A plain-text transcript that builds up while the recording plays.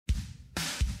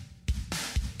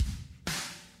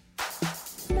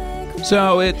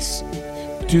So it's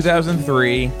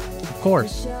 2003. Of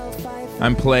course.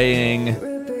 I'm playing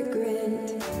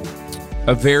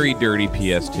a very dirty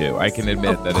PS2. I can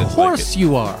admit that it's Of course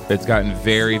you are. It's gotten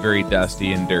very, very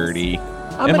dusty and dirty.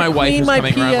 And my wife is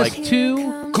coming around like,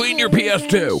 PS2. clean your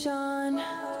PS2.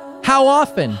 How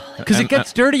often? Because it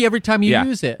gets dirty every time you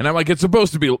use it. And I'm like, it's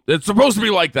supposed to be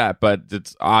like that, but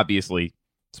it's obviously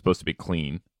supposed to be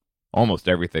clean. Almost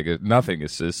everything, nothing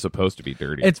is supposed to be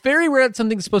dirty. It's very rare that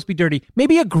something's supposed to be dirty.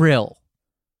 Maybe a grill.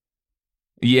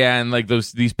 Yeah, and like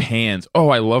these pans. Oh,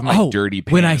 I love my dirty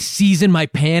pans. When I season my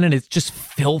pan and it's just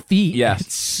filthy. Yes.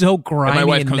 It's so grimy and my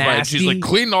wife and comes nasty. by and she's like,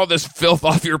 clean all this filth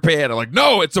off your pan. I'm like,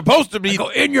 no, it's supposed to be. I go,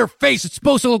 in your face. It's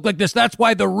supposed to look like this. That's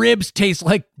why the ribs taste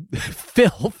like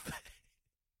filth.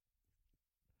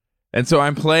 And so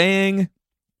I'm playing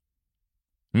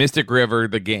Mystic River,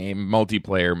 the game,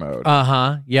 multiplayer mode.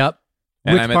 Uh-huh. Yep.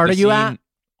 And Which part are you at?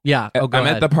 Yeah. Oh, go I'm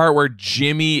ahead. at the part where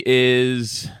Jimmy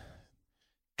is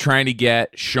trying to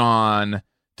get Sean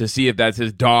to see if that's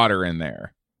his daughter in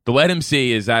there. To let him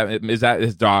see is that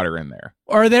his daughter in there.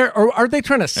 Are they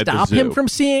trying to stop him from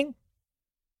seeing?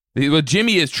 Well,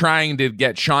 Jimmy is trying to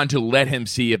get Sean to let him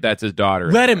see if that's his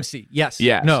daughter. Let him see. Yes.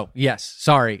 Yes. No. Yes.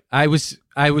 Sorry. I was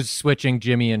switching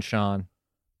Jimmy and Sean.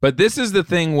 But this is the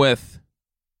thing with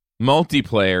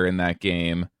multiplayer in that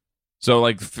game. So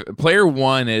like player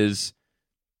 1 is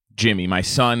Jimmy. My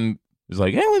son is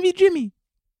like, hey, let me Jimmy.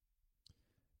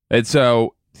 And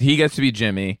so he gets to be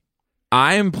Jimmy.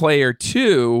 I am player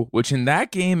 2, which in that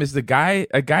game is a guy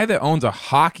that owns a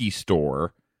hockey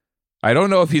store. I don't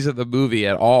know if he's at the movie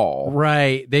at all.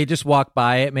 Right. They just walk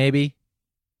by it, maybe.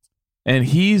 And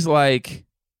he's like,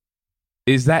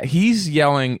 he's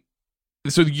yelling.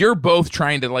 So you're both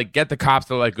trying to like get the cops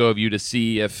to let go of you to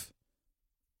see if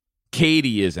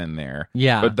Katie is in there.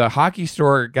 Yeah. But the hockey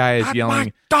store guy is yelling,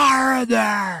 my daughter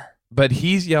there. But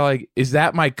he's yelling, is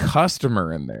that my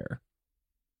customer in there?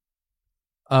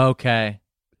 Okay.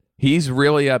 He's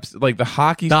really upset. Like the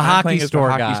hockey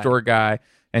store guy.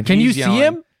 And can you yelling, see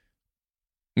him?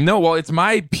 No, well, it's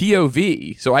my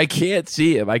POV, so I can't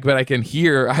see him. But I can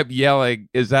hear I'm yelling,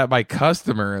 is that my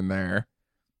customer in there?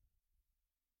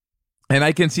 And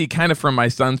I can see kind of from my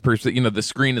son's perspective, the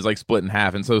screen is like split in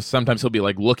half. And so sometimes he'll be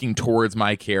like looking towards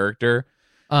my character.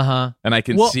 Uh-huh. And I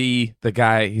can see the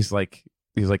guy, he's like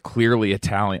clearly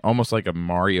Italian, almost like a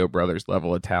Mario Brothers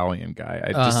level Italian guy.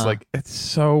 I just like, it's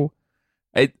so,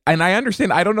 and I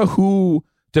understand, I don't know who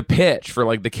to pitch for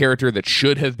like the character that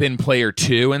should have been player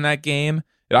 2 in that game.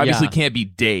 It obviously can't be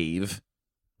Dave.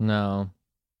 No.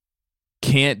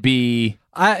 Can't be.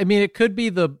 I mean, it could be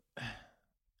the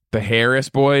Harris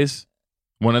boys.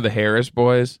 One of the Harris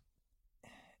boys.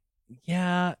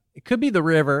 Yeah, it could be the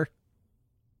River.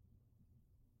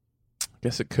 I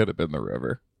guess it could have been the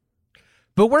River.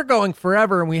 But we're going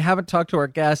forever, and we haven't talked to our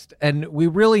guest, and we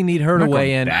really need her to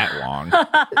weigh in. That long.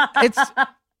 It's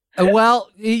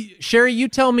Sherry, you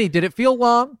tell me. Did it feel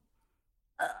long?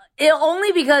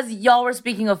 Only because y'all were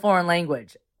speaking a foreign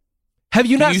language. Have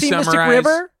you not seen Mystic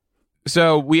River?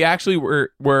 So we actually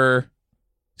were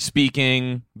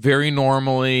speaking very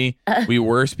normally. We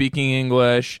were speaking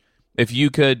English. If you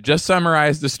could just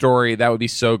summarize the story, that would be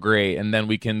so great. And then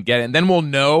we can get it. And then we'll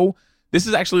know. This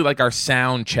is actually like our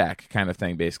sound check kind of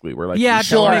thing, basically. We're like,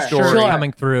 sure, it's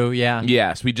coming through. Yeah.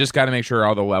 Yes, we just got to make sure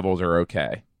all the levels are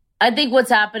okay. I think what's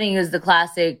happening is the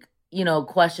classic,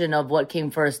 question of what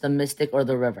came first, the Mystic or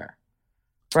the River,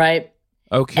 right?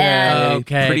 Okay.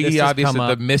 Okay. Pretty obvious that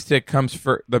the Mystic comes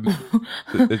first.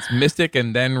 It's Mystic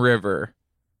and then River.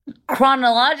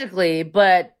 Chronologically,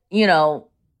 but,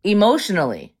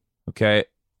 emotionally. Okay.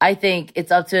 I think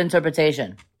it's up to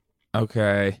interpretation.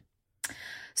 Okay.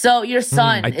 So your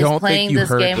son is playing this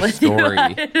game with you.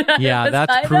 Yeah,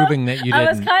 that's proving that you didn't.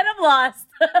 I was kind of lost.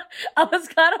 I was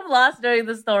kind of lost during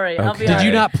the story. Okay. I'll be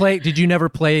honest. Did you never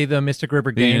play the Mystic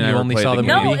River game? You only saw the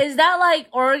movie? No, is that like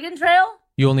Oregon Trail?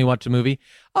 You only watched the movie?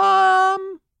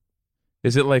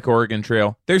 Is it like Oregon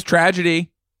Trail? There's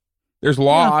tragedy. There's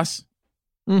loss.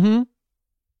 Yeah. Mm-hmm.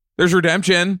 There's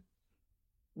redemption.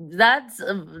 That's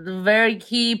very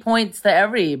key points to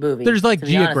every movie. There's like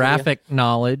geographic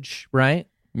knowledge, right?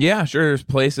 Yeah, sure. There's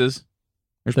places.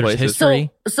 There's places.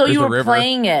 History. So you were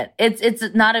playing it. It's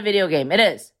not a video game. It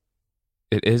is.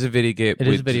 It is a video game. It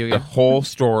is a video game. The whole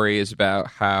story is about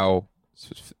how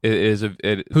it is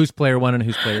who's player 1 and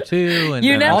who's player 2, and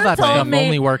you never all that told stuff me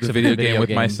only works the if video it's a game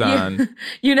with my son.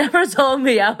 You never told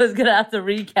me I was gonna have to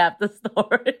recap the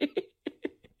story.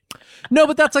 No,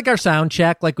 but that's like our sound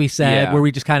check, like we said, Yeah. where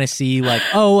we just kind of see like,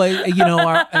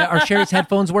 are Sherry's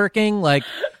headphones working? Like,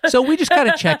 so we just kind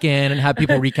of check in and have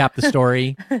people recap the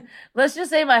story. Let's just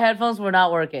say my headphones were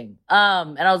not working.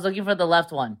 And I was looking for the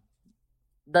left one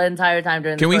the entire time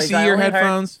during the Can we story. see So I your only heard-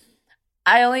 headphones?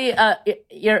 I only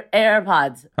your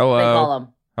AirPods. Hello. They call them.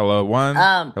 Hello, 1.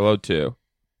 Hello, 2.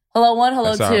 Hello 1,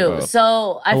 hello I saw 2. both.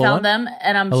 So I Hello found 1? them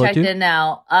and I'm Hello checked 2? in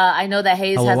now. I know that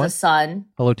Hayes Hello has 1? a son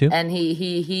Hello, too. and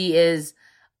he is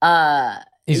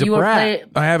He's a you were brat.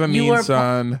 I have a you mean were-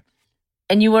 son.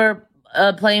 and you were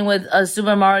playing with a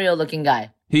Super Mario looking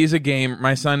guy. He's a game.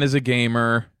 My son is a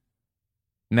gamer.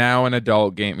 Now an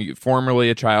adult gamer. Formerly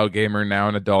a child gamer. Now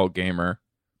an adult gamer.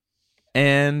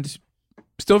 And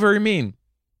still very mean.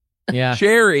 Yeah.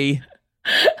 Sherry.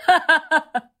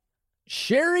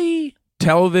 Sherry.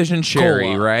 Television Sherry,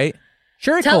 Cola. right?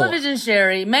 Sherry Cola. Television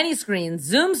Sherry, many screens,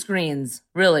 Zoom screens,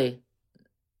 really.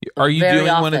 Are you Very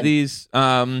doing one of often. these?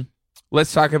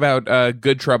 Let's talk about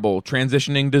Good Trouble.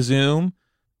 Transitioning to Zoom.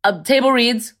 Table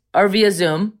reads are via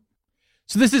Zoom.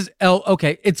 So this is,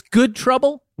 okay, it's Good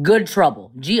Trouble? Good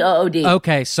Trouble, GOOD.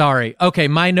 Okay, sorry. Okay,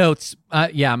 my notes,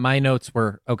 my notes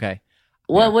were, okay.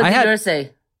 What I did had- yours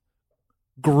say?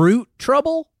 Groot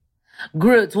Trouble?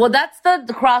 Groot. Well, that's the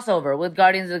crossover with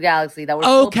Guardians of the Galaxy that we're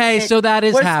Okay, so that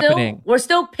is happening. We're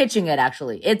still pitching it.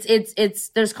 Actually, it's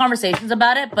there's conversations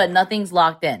about it, but nothing's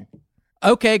locked in.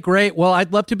 Okay, great. Well,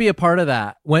 I'd love to be a part of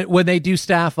that. When they do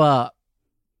staff up,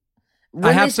 When I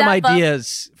they have some staff up-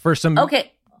 ideas for some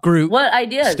Okay, Groot what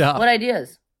ideas? stuff. What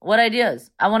ideas? What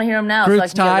ideas? I want to hear them now. Groot's so I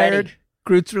can get tired. ready.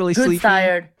 Groot's really Groot's sleepy.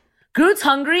 tired. Groot's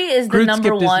hungry is the Groot number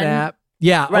skipped his one. nap.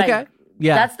 Yeah, Right. okay.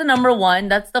 Yeah. That's the number one.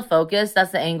 That's the focus.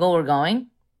 That's the angle we're going.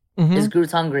 Mhm. Is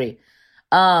Groot's hungry?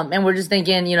 And we're just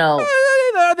thinking,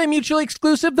 Are they mutually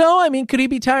exclusive, though? I mean, could he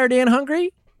be tired and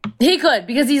hungry? he could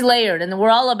because he's layered, and we're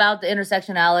all about the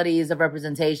intersectionalities of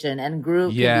representation. And Groot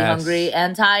could be Yes. hungry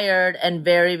and tired and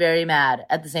very, very mad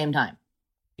at the same time.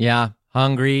 Yeah.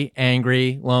 Hungry,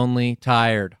 angry, lonely,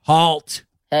 tired. Halt.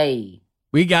 Hey,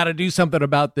 We got to do something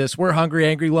about this. We're hungry,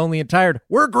 angry, lonely, and tired.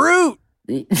 We're Groot.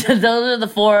 those are the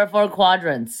four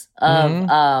quadrants of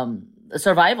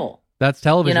survival. That's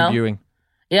television You know? viewing.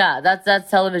 Yeah, that's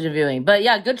television viewing. But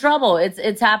yeah, Good Trouble.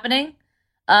 It's happening.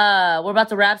 We're about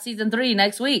to wrap season 3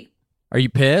 next week. Are you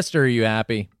pissed or are you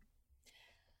happy?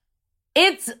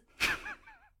 It's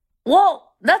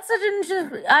that's such an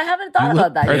interesting. I haven't thought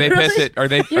about that. Are they Really? pissed at? Are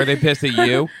they pissed at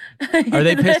you? Are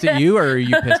they pissed at you or are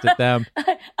you pissed at them?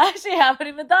 I actually haven't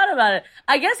even thought about it.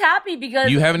 I guess happy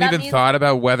because You haven't that even means- thought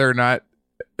about whether or not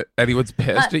anyone's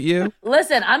pissed at you.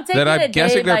 Listen, I'm taking That I'm it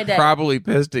guessing day by they're day. probably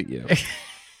pissed at you.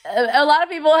 A lot of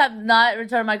people have not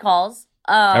returned my calls.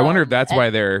 I wonder if that's why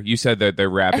you said that they're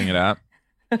wrapping it up.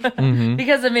 Mhm.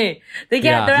 because of me. They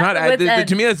can't. Yeah. They're It's at not, their wits' end.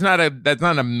 to me, that's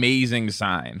not an amazing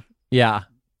sign. Yeah.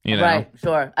 You know, Right,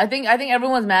 sure. I think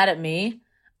everyone's mad at me.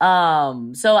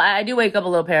 So I do wake up a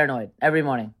little paranoid every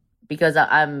morning because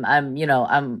I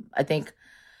think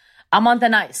I'm on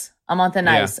thin ice. I'm on thin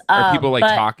Yeah. ice. Are people like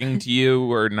but talking to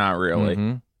you or not really?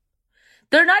 Mhm.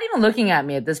 They're not even looking at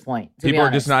me at this point. To be People are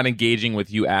honest. just not engaging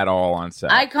with you at all on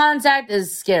set. Eye contact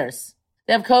is scarce.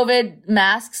 They have COVID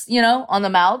masks, on the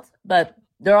mouth, but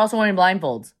they're also wearing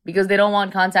blindfolds because they don't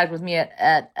want contact with me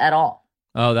at all.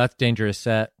 Oh, that's dangerous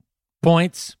set.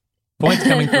 Points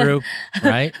coming through,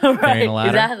 right? Carrying Right, a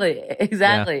ladder.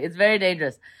 exactly. It's very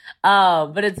dangerous.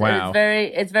 But it's Wow.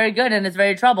 it's very good and it's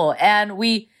very trouble. And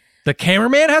we The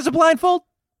cameraman has a blindfold?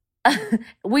 kind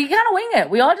of wing it.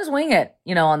 We all just wing it,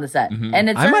 on the set, Mhm. and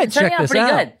it's I might it's turning check out this pretty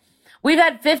out. good. We've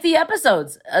had 50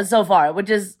 episodes so far, which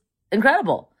is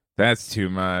incredible. That's too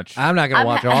much. I'm not going I'm to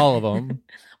watch ha- all of them.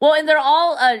 Well, and they're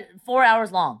all 4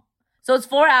 hours long, so it's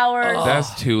 4 hours,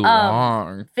 That's too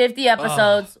long. 50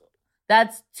 episodes.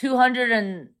 That's 200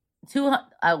 and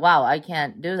 200. Wow, I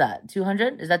can't do that.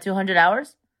 200? Is that 200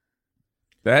 hours?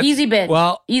 That's Easy binge.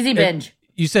 Well, Easy binge.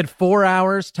 You said 4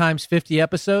 hours times 50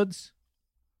 episodes?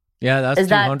 Yeah, that's Is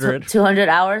that 200. 200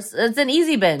 hours? It's an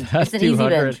easy binge. That's it's an easy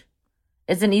 200. binge.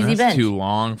 It's an easy That's binge. too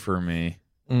long for me.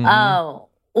 Mhm. Oh,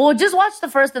 well, just watch the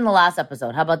first and the last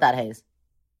episode. How about that, Hayes?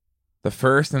 The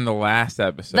first and the last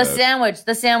episode. The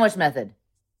sandwich method.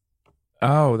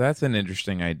 Oh, that's an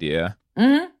interesting idea.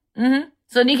 Mm-hmm. Mm-hmm.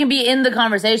 So you can be in the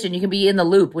conversation. You can be in the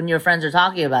loop when your friends are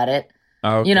talking about it.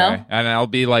 Okay. You know? And I'll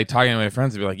be like talking to my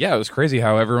friends and be like, yeah, it was crazy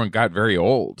how everyone got very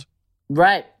old.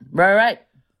 Right.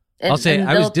 And, I'll say and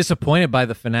I was they'll- disappointed by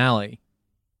the finale.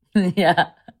 yeah.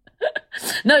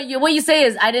 No, what you say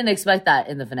is I didn't expect that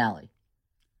in the finale.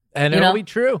 And You it'll know? be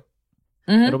true.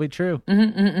 Mhm. It'll be true.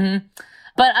 Mm-hmm, mm-hmm.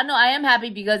 But I know I am happy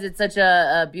because it's such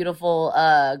a beautiful,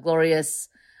 glorious.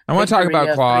 I want to talk victory about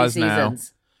of Claws 3 now.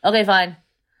 seasons. Okay, fine.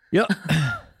 Yep.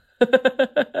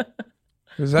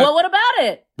 Well, what about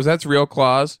it? Was that's real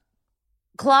claws?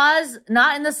 Claws,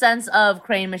 not in the sense of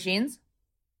crane machines.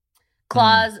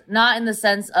 Claws, not in the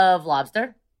sense of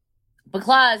lobster. But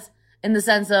claws in the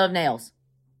sense of nails.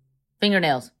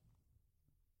 Fingernails.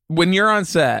 When you're on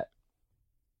set,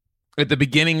 at the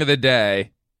beginning of the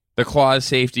day, the claws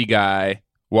safety guy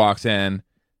walks in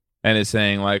and is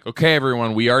saying, like, okay,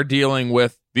 everyone, we are dealing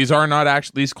with,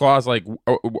 these claws like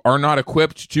are not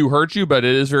equipped to hurt you, but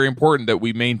it is very important that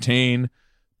we maintain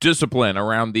discipline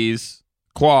around these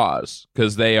claws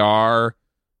because they are,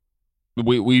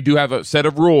 we do have a set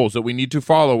of rules that we need to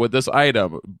follow with this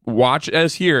item. Watch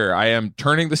as here. I am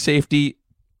turning the safety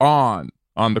on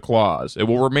the claws. It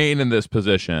will remain in this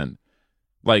position.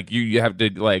 Like you have to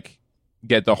like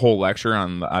get the whole lecture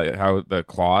on how the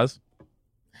claws.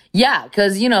 Yeah,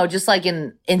 because, just like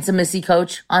an intimacy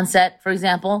coach on set, for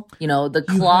example, the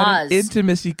claws.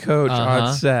 Intimacy coach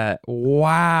on set.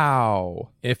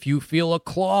 Wow. If you feel a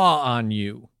claw on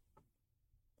you,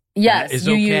 Yes. that is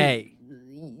okay.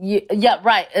 Yeah,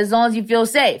 right. As long as you feel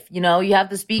safe, you have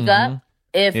to speak up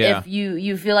if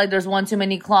you feel like there's one too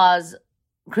many claws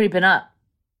creeping up,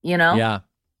 Yeah.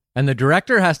 And the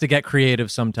director has to get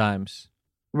creative sometimes.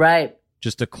 Right.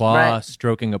 Just a claw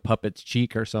stroking a puppet's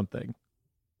cheek or something.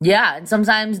 Yeah, and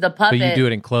sometimes the puppet. But you do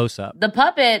it in close up. The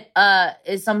puppet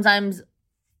is sometimes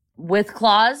with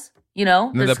claws.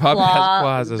 No, the puppet has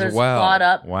claws as well. Clawed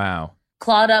up. Wow.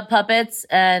 Clawed up puppets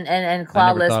and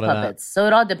clawless puppets. So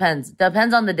it all depends.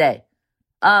 Depends on the day.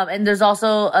 And there's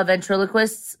also a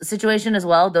ventriloquist situation as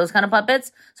well. Those kind of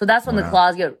puppets. So that's when the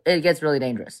claws gets really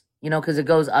dangerous. Because it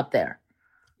goes up there.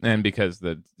 And because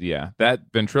that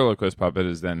ventriloquist puppet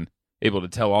is then able to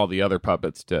tell all the other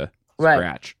puppets to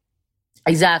scratch.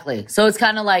 Exactly. So it's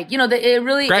kind of like, it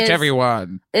really scratch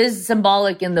everyone. Is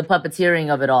symbolic in the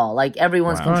puppeteering of it all. Like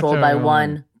everyone's controlled by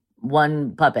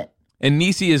one puppet. And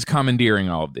Niecy is commandeering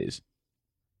all of these.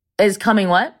 Is coming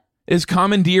what? Is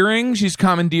commandeering? She's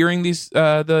commandeering these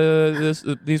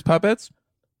these puppets.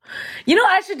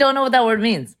 I actually don't know what that word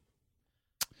means.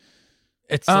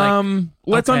 It's like,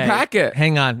 let's unpack it.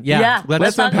 Hang on. Yeah.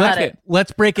 Let's talk about it.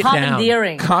 Let's break it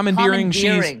down. Commandeering.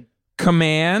 She's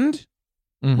command.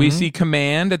 Mm-hmm. We see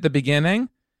command at the beginning,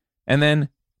 and then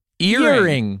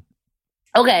earring.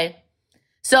 Okay,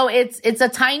 so it's a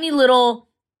tiny little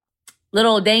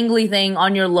dangly thing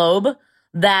on your lobe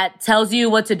that tells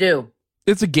you what to do.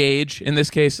 It's a gauge. In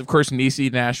this case, of course,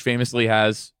 Niecy Nash famously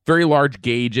has very large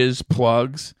gauges,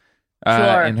 plugs,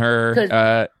 in her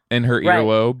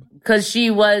earlobe. Because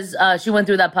she went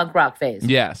through that punk rock phase.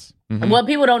 Yes. Mm-hmm. What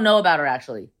people don't know about her,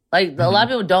 actually. Like, a lot of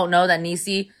people don't know that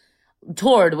Niecy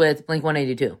toured with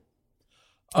Blink-182.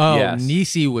 Oh, yes.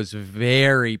 Niecy was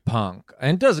very punk.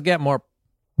 And doesn't get more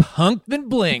punk than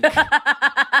Blink.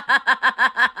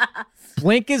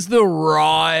 Blink is the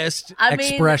rawest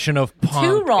expression of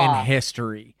punk in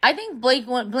history. I think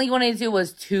Blink-182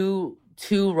 was too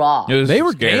raw. They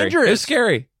were scary. dangerous. It was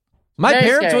scary. My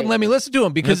parents wouldn't let me listen to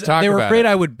them because they were afraid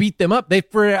I would beat them up. They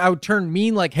afraid I would turn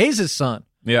mean like Hayes' son.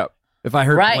 Yep. If I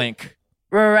heard Blink.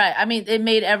 Right. I mean, it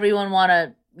made everyone want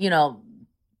to,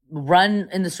 run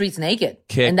in the streets naked.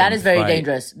 And that is very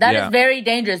dangerous. That is very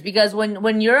dangerous because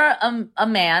when you're a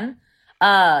man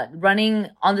running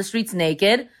on the streets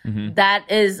naked,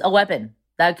 that is a weapon.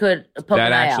 That could poke an eye out.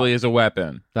 That actually is a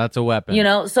weapon. That's a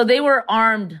weapon. So they were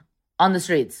armed on the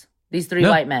streets, these three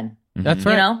white men. That's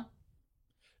right.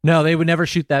 No, they would never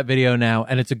shoot that video now,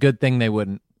 and it's a good thing they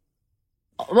wouldn't.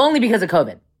 Only because of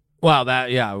COVID. Well,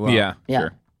 yeah,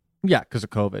 sure. Yeah, because of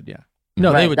COVID, yeah.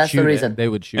 No, they would that's shoot the reason. it. They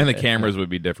would shoot and it. the cameras would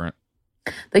be different.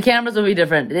 The cameras would be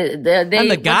different. And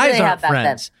the guys aren't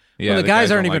friends. Yeah, the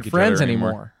guys aren't don't even like each friends other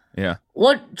anymore. Yeah.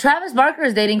 Well, Travis Barker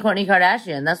is dating Kourtney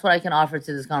Kardashian. That's what I can offer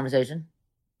to this conversation.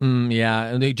 Yeah,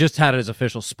 and they just had his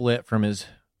official split from his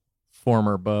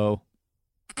former beau.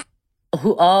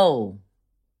 Who? Oh.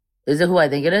 Is it who I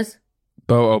think it is?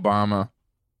 Beau Obama.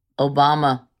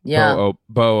 Obama. Yeah.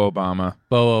 Beau Obama.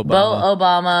 Beau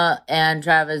Obama and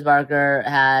Travis Barker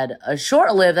had a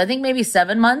short-lived, I think maybe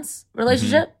 7 months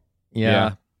relationship.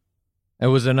 Yeah. It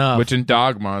was enough. Which in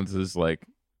dog months is like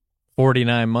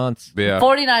 49 months. Yeah.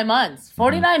 49 months.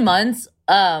 49 months,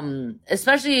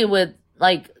 especially with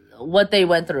like what they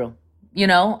went through,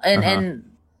 and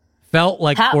felt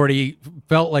like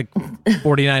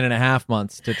 49 and a half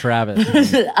months to Travis.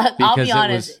 I'll be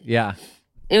honest.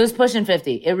 It was pushing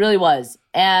 50. It really was.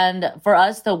 And for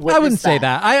us to witness I wouldn't say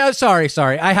that.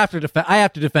 Sorry. I have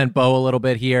to defend Beau a little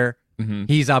bit here. Mm-hmm.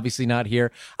 He's obviously not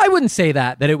here. I wouldn't say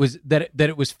that it was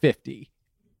 50.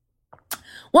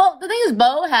 Well, the thing is,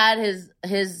 Beau had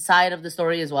his side of the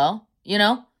story as well.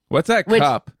 What's that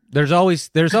cup? There's always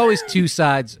 2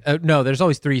 sides. No, there's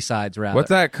always 3 sides, rather. What's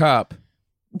that cup?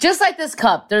 Just like this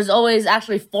cup, there's always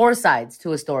actually 4 sides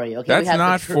to a story. Okay, That's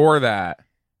not for that.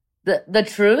 The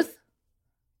truth,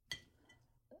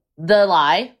 the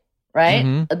lie, right?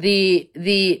 Mm-hmm.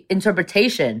 The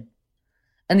interpretation,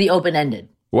 and the open ended.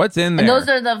 What's in there? And those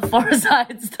are the 4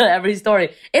 sides to every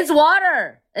story. It's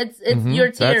water. It's your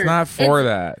tears. That's not for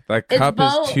that. That cup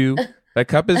That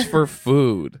cup is for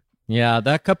food. Yeah,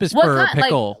 that cup is for a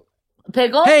pickle. Like,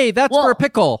 pickle? Hey, that's for a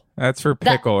pickle. That's for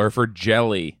pickle or for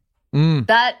jelly.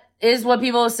 That is what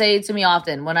people say to me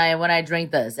often when I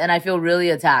drink this, and I feel really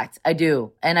attacked. I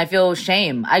do, and I feel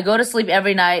shame. I go to sleep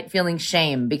every night feeling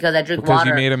shame because I drink water. Because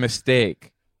you made a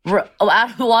mistake. Out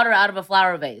of water out of a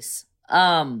flower vase.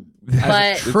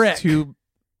 But trick.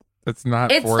 That's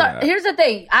not for that. Here's the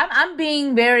thing. I'm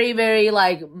being very, very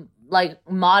like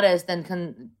modest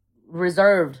and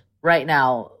reserved right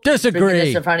now. Disagree.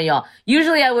 This in front of y'all.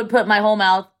 Usually I would put my whole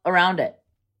mouth around it.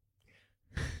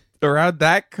 Around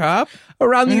that cup?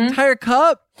 Around the entire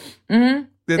cup? Mm-hmm.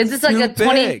 It's just like a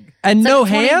 20 and no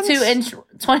hands?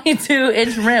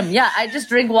 22-inch rim. Yeah, I just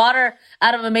drink water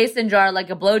out of a mason jar like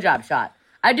a blowjob shot.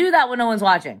 I do that when no one's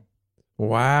watching.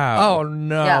 Wow. Oh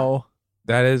no. Yeah.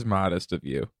 That is modest of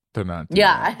you to not do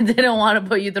that. I didn't want to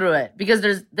put you through it because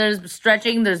there's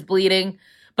stretching, there's bleeding,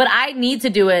 but I need to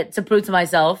do it to prove to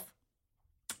myself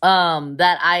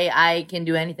that I can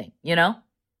do anything, you know?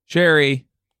 Sherry,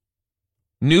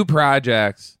 new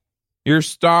projects. Your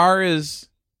star is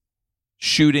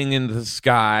shooting into the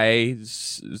sky,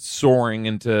 soaring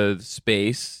into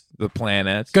space, the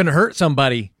planets. Gonna hurt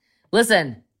somebody.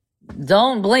 Listen,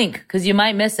 don't blink because you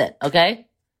might miss it, okay?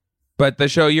 But the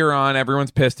show you're on,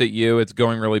 everyone's pissed at you. It's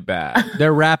going really bad.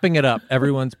 They're wrapping it up.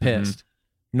 Everyone's pissed.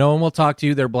 No one will talk to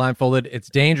you. They're blindfolded. It's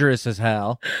dangerous as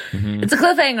hell. It's a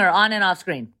cliffhanger on and off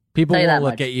screen. People won't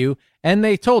look at you. And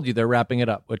they told you they're wrapping it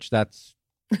up, which that's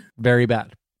very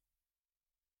bad.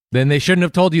 Then they shouldn't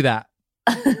have told you that.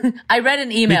 I read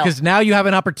an email. Because now you have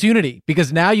an opportunity.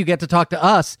 Because now you get to talk to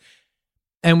us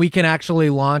and we can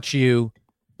actually launch you.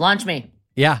 Launch me.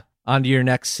 Yeah. Onto your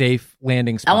next safe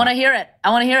landing spot. I want to hear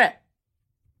it.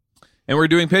 And we're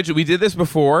doing pitch. We did this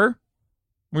before.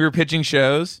 We were pitching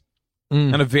shows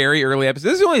on a very early episode.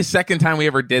 This is only the second time we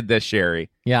ever did this, Sherry.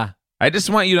 Yeah. I just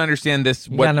want you to understand this.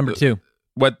 Number 2.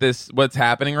 What's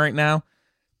happening right now.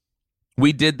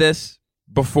 We did this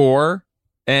before,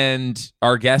 and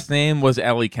our guest name was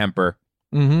Ellie Kemper.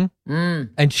 Mm-hmm.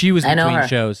 And she was between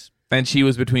shows. And she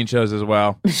was between shows as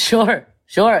well. Sure.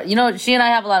 You know, she and I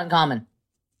have a lot in common.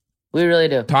 We really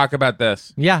do. Talk about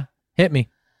this. Yeah. Hit me.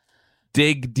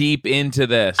 Dig deep into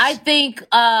this. I think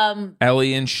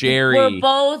Ellie and Sherry we're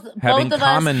both of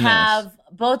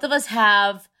us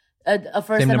have a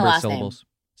first and a last name.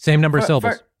 Same number of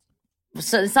syllables.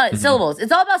 Syllables.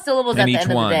 It's all about syllables at the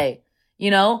end of the day.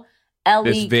 You know,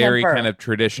 Ellie this very Kemper. kind of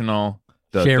traditional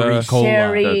Sherry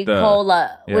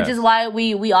Cola, yes. which is why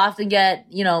we often get,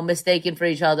 you know, mistaken for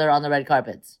each other on the red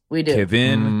carpets. We do.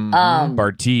 Kevin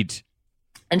Bartit.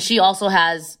 And she also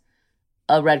has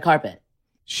a red carpet.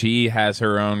 She has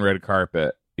her own red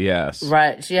carpet. Yes.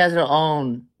 Right. She has her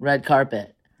own red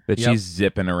carpet. That she's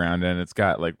zipping around in. It's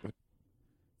got like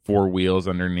 4 wheels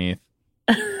underneath.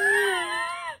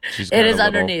 It is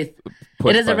underneath.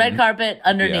 It is a red carpet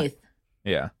underneath.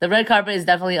 Yeah. The red carpet is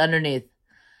definitely underneath.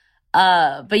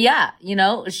 But yeah, you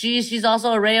know, she's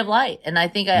also a ray of light, and I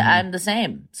think I'm the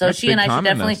same. So That's she and I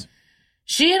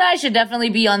should definitely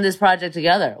be on this project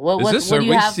together. What do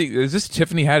you have? Is this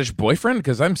Tiffany Haddish boyfriend?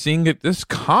 Because I'm seeing it this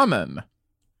Common.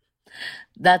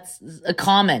 That's a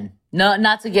Common. No,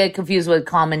 not to get confused with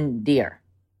commandeer.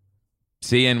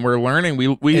 See, and we're learning.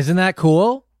 We isn't that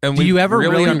cool? And do you ever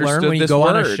really learn when you go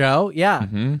on a word. show? Yeah.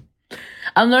 Mm-hmm.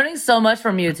 I'm learning so much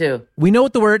from you too. We know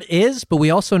what the word is, but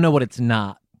we also know what it's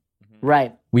not.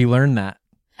 Right. We learned that.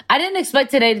 I didn't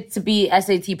expect today to be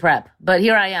SAT prep, but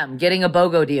here I am getting a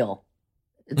BOGO deal.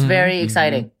 It's very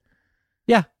exciting.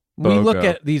 Yeah. We BOGO. look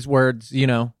at these words, you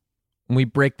know, and we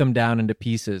break them down into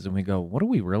pieces and we go, what are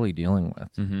we really dealing with?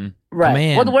 Mm-hmm. Right.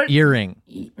 Command, well, the word earring,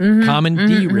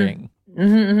 commandeering.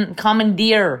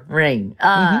 Commandeering.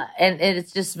 And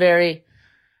it's just very...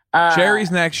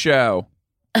 Sherry's next show.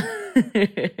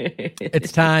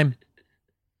 It's time.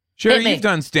 Sherry, you've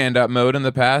done stand-up mode in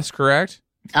the past, correct?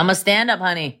 I'm a stand-up,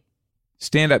 honey.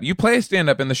 Stand-up. You play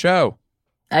stand-up in the show.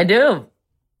 I do.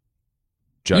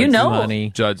 Judd's, you know. Money.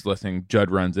 Judd's listening. Judd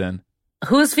runs in.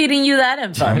 Who's feeding you that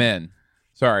info? I'm in.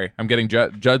 Sorry. I'm getting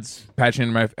Judd's patching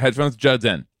in my headphones. Judd's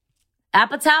in.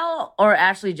 Apatow or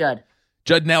Ashley Judd?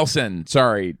 Judd Nelson.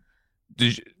 Sorry.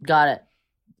 Got it.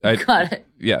 Got it.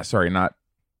 Yeah, sorry. Not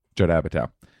Judd Apatow.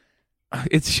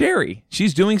 it's Sherry.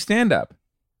 She's doing stand-up.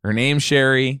 Her name's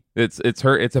Sherry.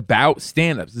 It's about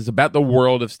stand-ups. It's about the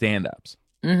world of stand-ups.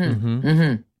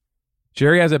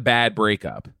 Sherry has a bad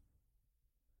breakup.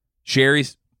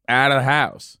 Sherry's out of the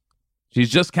house. She's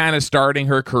just kind of starting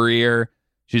her career.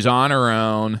 She's on her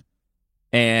own,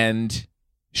 and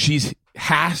she's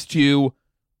has to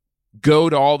go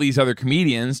to all these other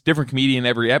comedians, different comedian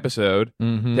every episode,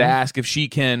 to ask if she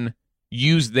can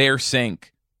use their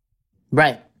sink.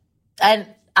 Right. And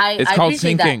it's called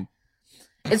sinking.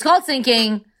 It's called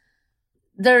sinking.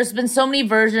 There's been so many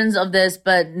versions of this,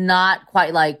 but not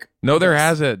quite like No, there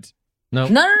hasn't. No.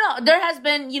 There has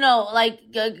been,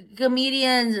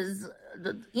 comedians,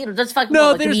 just fucking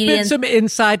No, there's comedians. been some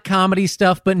inside comedy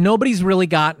stuff, but nobody's really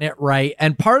gotten it right.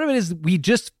 And part of it is we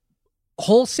just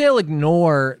wholesale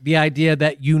ignore the idea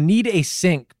that you need a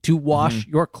sink to wash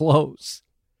your clothes.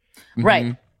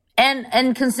 Right.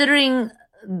 And considering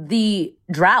the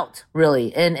drought really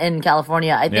in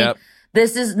California, I think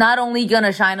this is not only going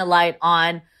to shine a light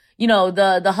on,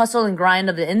 the hustle and grind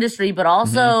of the industry, but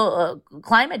also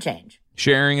climate change.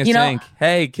 Sharing a sink.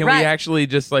 Hey, can we actually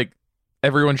just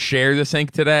everyone share the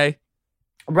sink today?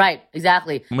 Right,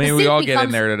 exactly. Maybe we all get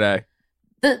in there today.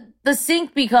 The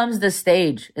sink becomes the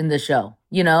stage in the show.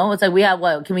 It's like we have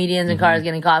comedians in cars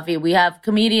getting coffee. We have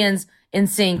comedians in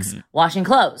sinks washing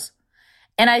clothes.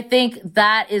 And I think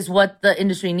that is what the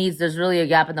industry needs. There's really a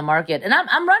gap in the market. And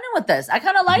I'm running with this. I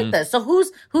kind of like this. So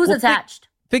who's attached?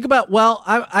 Think about,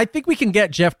 I think we can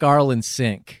get Jeff Garland's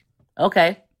sink.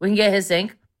 Okay. We can get his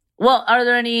sink. Well, are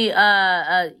there any,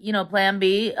 plan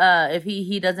B, if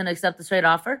he doesn't accept the straight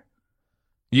offer?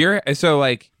 It's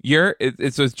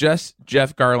just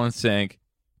Jeff Garland's sink.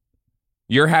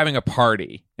 You're having a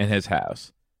party in his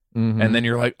house. And then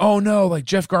you're like, oh no,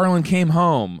 Jeff Garland came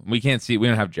home. We don't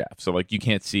have Jeff. So you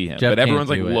can't see him. Jeff but everyone's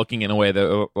can't do it. looking in a way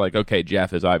that okay,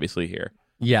 Jeff is obviously here.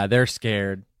 Yeah, they're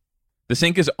scared. The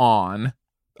sink is on.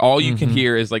 All you can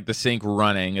hear is the sink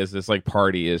running as this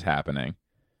party is happening.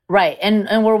 Right.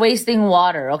 And we're wasting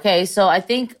water. Okay. So I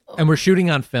think. And we're shooting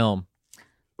on film.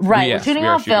 Right. Yes, we're shooting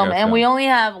on film, and we only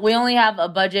have a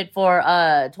budget for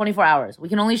 24 hours. We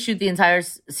can only shoot the entire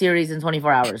series in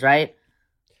 24 hours, right?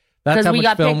 That's how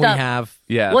much film we have.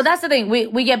 Yeah. Well, that's the thing.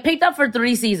 We get picked up for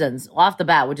 3 seasons off the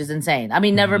bat, which is insane. I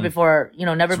mean, never before,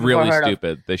 never it's before really heard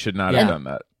stupid. of. They should not have done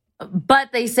that.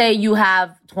 But they say you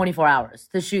have 24 hours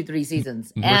to shoot 3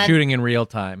 seasons. We're shooting in real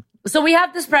time. So we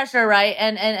have this pressure, right?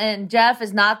 And Jeff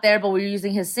is not there, but we're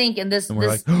using his sink. And this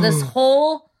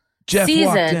whole Jeff season,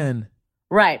 walked in.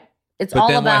 Right? It's But all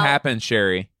then about what happens,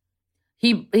 Sherry?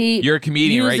 He You're a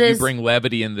comedian, right? You uses- bring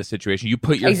levity in the situation. You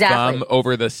put your Exactly. thumb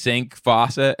over the sink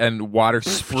faucet and water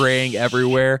spraying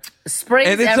everywhere. springs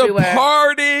And it's everywhere. a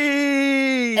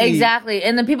party! Exactly.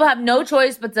 And then people have no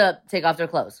choice but to take off their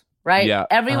clothes, right? Yeah.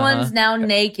 Everyone's now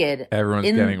naked. Everyone's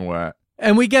getting wet.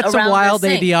 And we get some Around the wild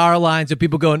sink. ADR lines of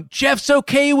people going, Jeff's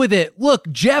okay with it.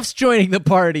 Look, Jeff's joining the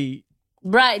party.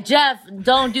 Right. Jeff,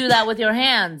 don't do that with your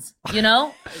hands.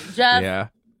 Jeff, Yeah.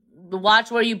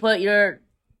 watch where you put your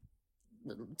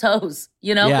toes,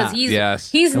 because Yeah.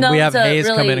 he's And known we have to Hayes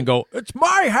really, come in and go, it's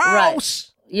my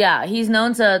house. Yeah, he's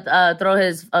known to throw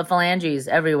his phalanges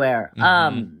everywhere.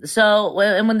 So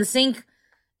when the sink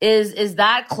is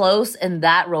that close and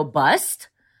that robust,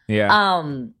 Yeah.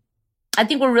 I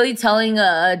think we're really telling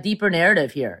a deeper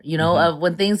narrative here. Of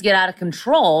when things get out of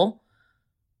control,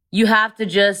 you have to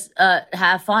just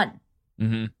have fun.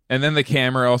 And then the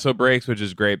camera also breaks, which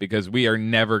is great because we are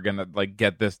never gonna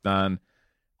get this done,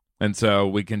 and so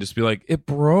we can just be like, it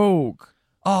broke.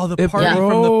 Oh, the It part from the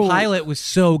broke. pilot was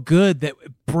so good that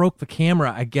it broke the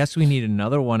camera. I guess we need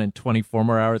another one in 24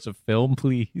 more hours of film,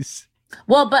 please.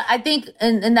 Well, but I think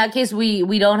in that case,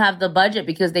 we don't have the budget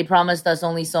because they promised us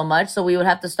only so much. So we would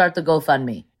have to start the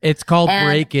GoFundMe. It's called And-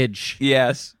 breakage.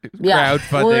 Yes, Yeah.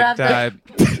 crowdfunding time.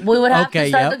 We would have Okay, to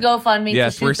start yep. the GoFundMe.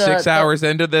 Yes, to shoot we're 6 hours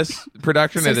into this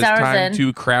production. It 6 is hours time in.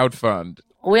 to crowdfund.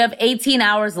 We have 18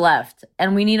 hours left,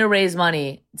 and we need to raise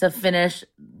money to finish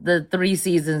the 3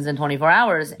 seasons in 24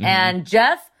 hours. And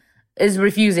Jeff is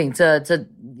refusing to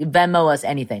Venmo us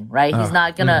anything. Right? He's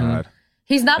not gonna. God.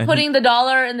 He's not putting the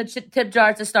dollar in the tip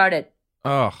jar to start it.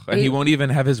 Oh, and he won't even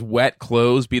have his wet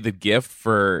clothes be the gift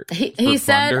for He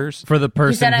said- funders. For the He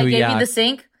person said, "I who, gave you the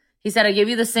sink." He said, "I gave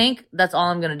you the sink. That's all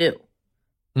I'm gonna do."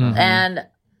 And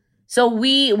so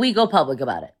we go public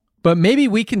about it. But maybe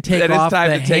we can take It is off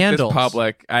time the to take handles. this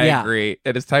public. I Yeah. agree.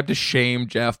 It is time to shame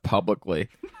Jeff publicly.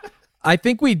 I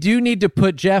think we do need to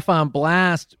put Jeff on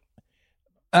blast.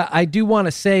 I do want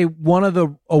to say one of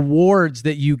the awards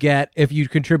that you get if you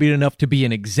contribute enough to be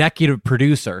an executive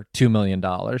producer, $2 million.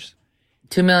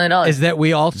 $2 million. is that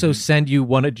we also send you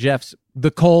one of Jeff's, the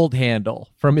cold handle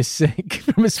from his sink,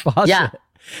 from his faucet. Yeah.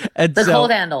 And The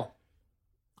cold handle.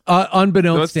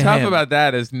 Unbeknownst What's to tough him. about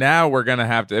that is now we're going to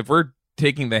have to, if we're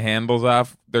taking the handles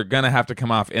off, they're going to have to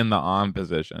come off in the on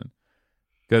position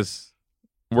because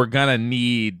we're going to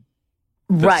need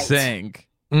the Right. sink.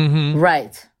 Mm-hmm.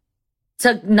 Right.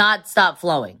 To not stop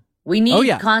flowing. We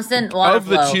need constant water Of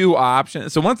the flow. two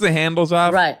options. So once the handle's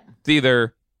off, Right. it's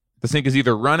either the sink is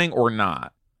either running or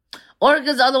not. Or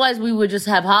because otherwise we would just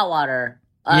have hot water.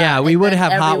 We and would then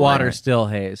have hot everyone- water still,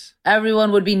 Hayes.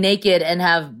 Everyone would be naked and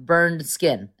have burned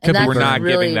skin. And Could be that's We're not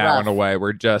really giving that rough. one away.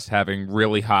 We're just having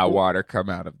really hot water come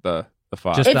out of the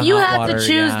faucet. Just If the you hot had water, to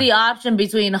choose yeah. the option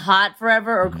between hot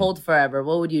forever or cold forever,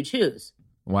 what would you choose?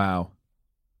 Wow.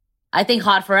 I think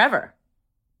hot forever.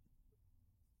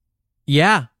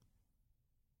 Yeah.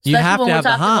 You Especially have when to we're have the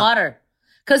talking hot. water.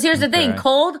 Because here's the thing, Okay.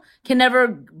 cold can never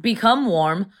become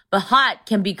warm, but hot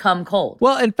can become cold.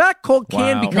 Well, in fact, cold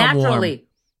can Wow. become warm. Naturally.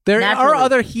 There are Naturally.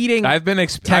 other heating. I've been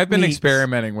Techniques.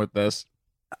 experimenting with this.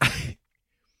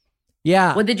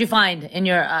 Yeah. What did you find in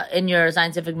your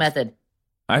scientific method?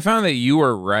 I found that you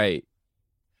were right.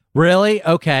 Really?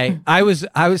 Okay. I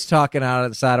was talking out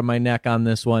of the side of my neck on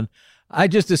this one. I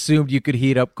just assumed you could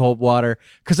heat up cold water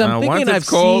because I'm Once thinking it's I've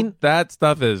cold, seen. that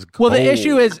stuff is cold. Well, the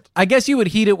issue is, I guess you would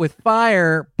heat it with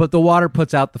fire, but the water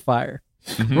puts out the fire.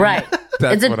 Right.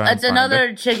 That's it's what I'm it's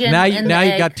another chicken Now in the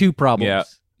you egg. got two problems.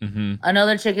 Yeah. Mm-hmm.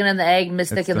 Another chicken in the egg,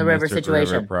 Mystic in the river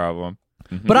situation. problem.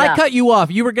 Mhm. But I Yeah. cut you off.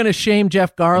 You were going to shame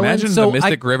Jeff Garland. Imagine so the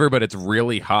Mystic River, but it's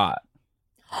really hot.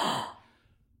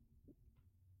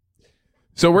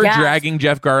 So we're Gasp. dragging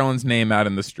Jeff Garland's name out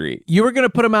in the street. you were going to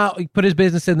put him out, put his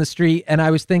business in the street, and I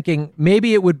was thinking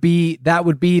maybe it would be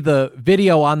the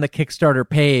video on the Kickstarter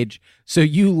page. So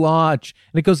you launch,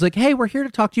 and it goes like, "Hey, we're here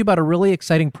to talk to you about a really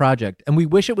exciting project, and we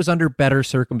wish it was under better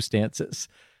circumstances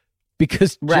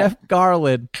because Right. Jeff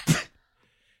Garland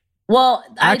Well,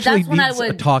 actually that's when I needs a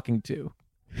would talking to."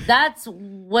 that's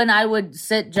when I would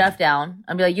sit Jeff down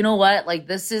and be like, you know what? Like,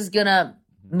 this is gonna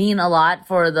mean a lot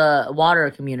for the water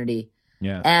community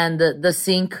Yeah. and the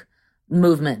sink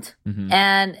movement. Mhm.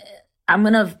 And I'm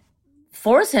gonna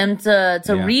force him to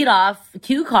Yeah. read off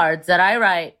cue cards that I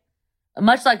write,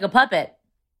 much like a puppet,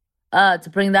 to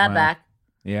bring that Wow. back.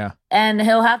 Yeah. And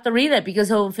he'll have to read it because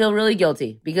he'll feel really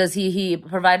guilty because he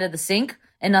provided the sink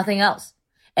and nothing else.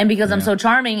 And because I'm Yeah. so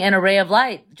charming and a ray of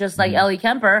light, just like Ellie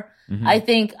Kemper, Mhm. I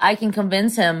think I can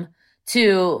convince him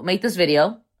to make this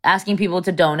video asking people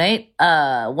to donate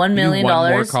 $1 million.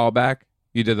 One more callback.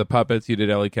 You did the puppets. You did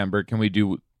Ellie Kemper. Can we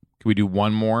do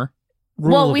one more?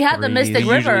 Rule Well, of we had the three. Mystic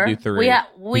You usually River. do three. We We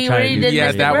already tried to do did Yeah,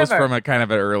 Mystic that was River. from a kind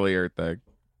of an earlier thing.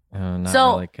 Oh, not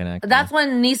So, really connected. That's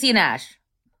when Niecy Nash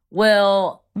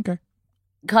will Okay.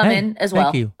 come Hey, in as thank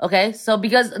well. you. Okay, so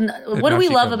because what do Now we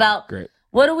she love comes. about Great.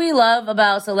 what do we love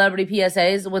about celebrity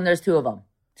PSAs when there's two of them?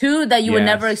 Two that you would Yes.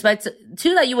 never expect.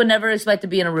 Two that you would never expect to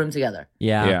be in a room together.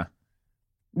 yeah. Yeah.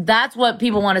 That's what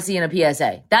people want to see in a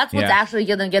PSA. That's what's Yeah. actually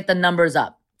going to get the numbers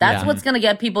up. That's Yeah. what's going to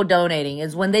get people donating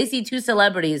is when they see two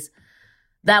celebrities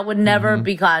that would never Mm-hmm.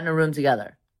 be caught in a room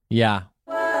together. Yeah.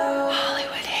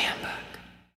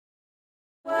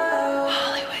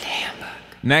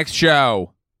 Next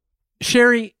show.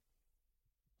 Sherry,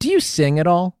 do you sing at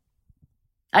all?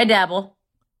 I dabble.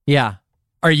 Yeah.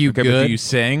 Are you Okay, but good? do you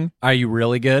sing? Are you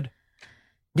really good?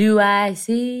 Do I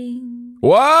sing?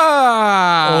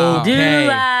 Whoa! Do Okay.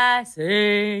 I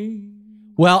sing?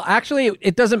 Well, actually,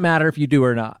 it doesn't matter if you do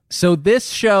or not. So this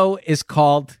show is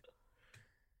called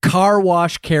Car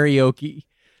Wash Karaoke.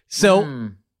 So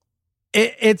Mm.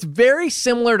 it's very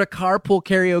similar to carpool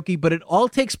karaoke, but it all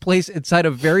takes place inside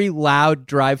a very loud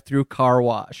drive-through car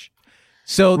wash.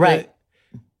 So Right.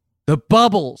 the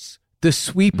bubbles, the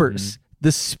sweepers,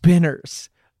 the spinners,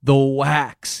 the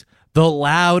wax, the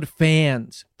loud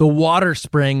fans, the water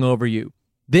spraying over you.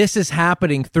 This is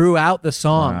happening throughout the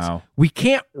songs. Wow. We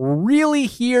can't really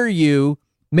hear you.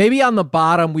 Maybe on the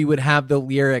bottom we would have the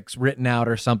lyrics written out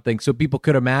or something so people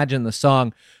could imagine the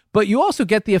song. But you also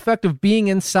get the effect of being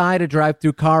inside a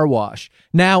drive-through car wash.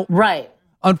 Now, Right.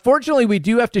 unfortunately, we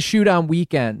do have to shoot on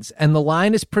weekends, and the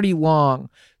line is pretty long.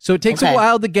 So it takes a Okay.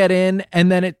 while to get in, and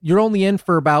then you're only in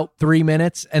for about 3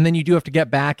 minutes, and then you do have to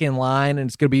get back in line, and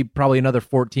it's going to be probably another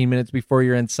 14 minutes before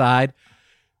you're inside.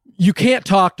 You can't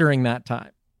talk during that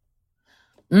time.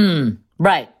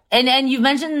 Right. And you've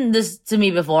mentioned this to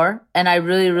me before, and I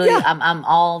really, Yeah. I'm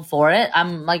all for it.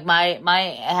 I'm like my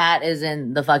hat is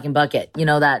in the fucking bucket. You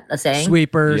know that a saying?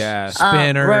 Sweepers, Yes.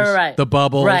 spinners, right. the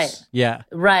bubbles. Right. Yeah.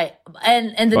 Right.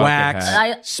 And the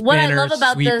Wax, what I love spinners,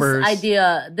 about sweepers. this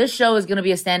idea, this show is going to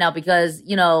be a standout because,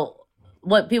 you know,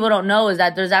 what people don't know is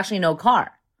that there's actually no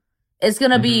car. It's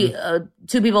gonna be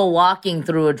two people walking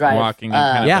through a drive, walking in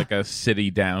kind of like a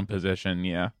city down position.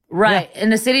 Yeah, right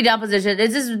in the city down position.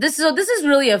 This is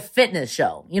really a fitness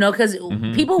show, you know, because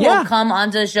people will come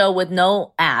onto the show with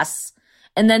no ass,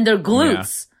 and then their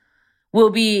glutes will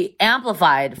be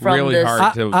amplified from really this.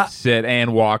 hard to sit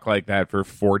and walk like that for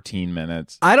 14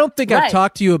 minutes. I don't think I've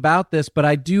talked to you about this, but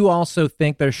I do also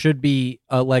think there should be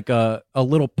a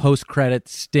little post-credit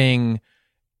sting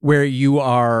where you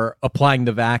are applying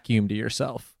the vacuum to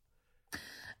yourself.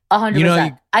 100%. You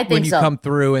know, I think when you come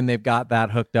through and they've got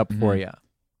that hooked up for you.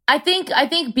 I think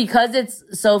because it's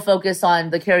so focused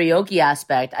on the karaoke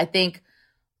aspect, I think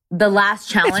the last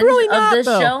challenge of this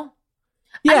show.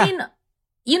 Yeah. I mean,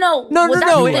 you know, no.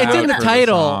 It's in the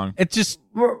title. It's just.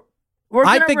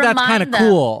 I think that's kind of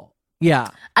cool. Yeah.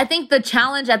 I think the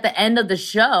challenge at the end of the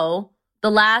show, the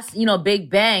last,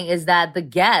 big bang, is that the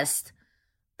guest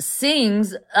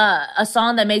sings a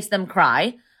song that makes them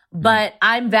cry, but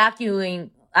I'm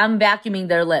vacuuming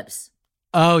their lips.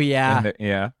 Oh yeah.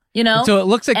 Yeah. You know? And so it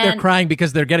looks like they're crying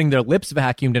because they're getting their lips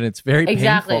vacuumed, and it's very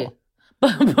painful.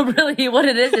 But really what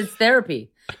it is, it's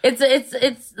therapy. It's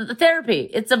therapy.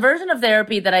 It's a version of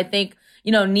therapy that I think,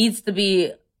 needs to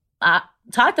be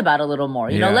talked about a little more.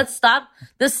 You know, let's stop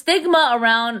the stigma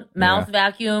around mouth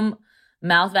vacuum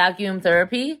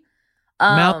therapy.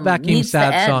 Mouth vacuum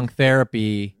sad song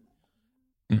therapy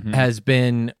has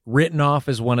been written off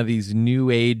as one of these new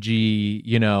agey,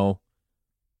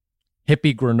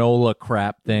 hippie granola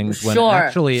crap things. When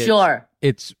actually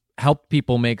it's helped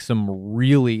people make some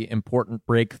really important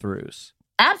breakthroughs.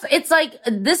 Absolutely. It's like,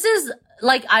 this is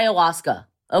like ayahuasca.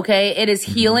 Okay. It is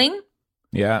healing.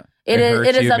 Yeah.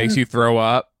 It makes you throw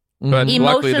up. But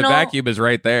luckily the vacuum is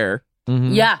right there.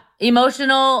 Yeah.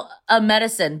 Emotional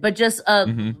medicine, but just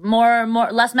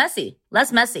less messy.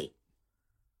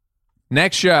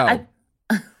 Next show.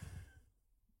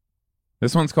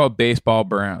 This one's called Baseball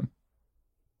Brown.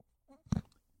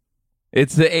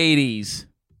 It's the 80s.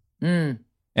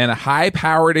 And a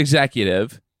high-powered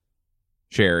executive,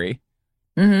 Sherry,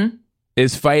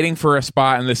 is fighting for a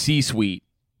spot in the C-suite,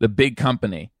 the big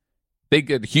company,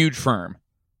 huge firm.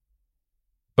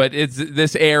 But it's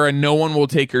this era, no one will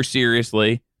take her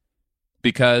seriously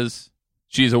because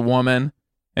she's a woman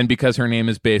and because her name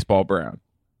is Baseball Brown.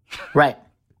 Right.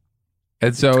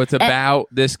 And so it's about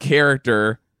this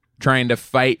character trying to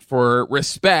fight for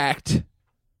respect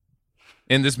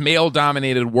in this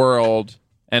male-dominated world,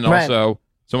 and also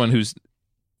someone whose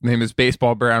name is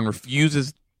Baseball Brown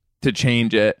refuses to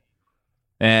change it.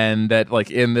 And that,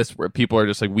 like, in this, where people are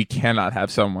just like, we cannot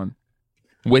have someone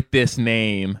with this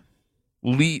name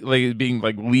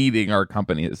leading our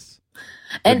companies.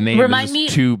 And the name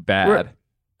is too bad.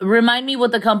 Remind me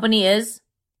what the company is.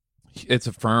 It's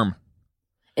a firm.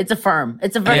 It's a firm.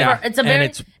 It's a very. It's a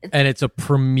very. And it's a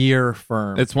premier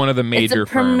firm. It's one of the major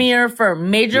premier firm.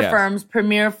 Major firms,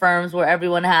 premier firms, where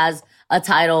everyone has a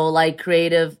title like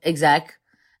creative exec,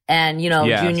 and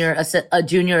junior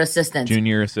assistant,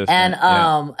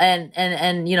 and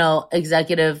and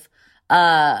executive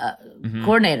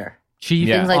coordinator, chief,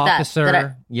 things like officer.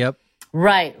 that. Yep.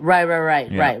 Right.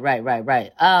 And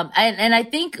I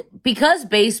think because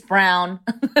Baseball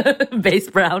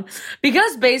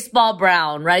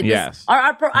Brown, right? Yes.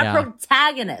 Our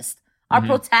protagonist,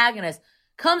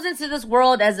 comes into this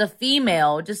world as a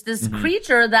female, just this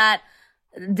creature that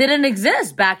didn't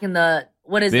exist back in the,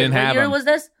 what year was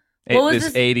this? What was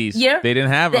this 80s year? They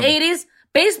didn't have the them. 80s.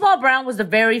 Baseball Brown was the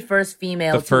very first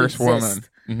female to exist.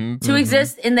 To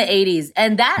exist in the 80s.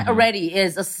 And that already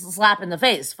is a slap in the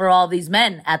face for all these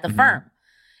men at the firm.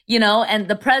 And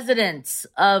the presidents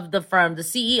of the firm, the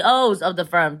CEOs of the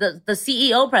firm, the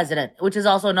CEO president, which is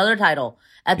also another title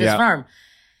at this firm.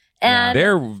 And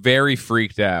they're very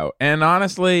freaked out. And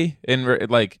honestly, this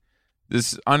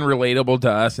is unrelatable to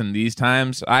us in these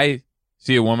times. I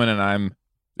see a woman and I'm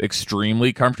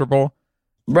extremely comfortable.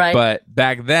 Right. But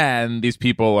back then, these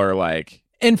people are like,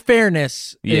 in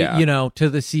fairness, to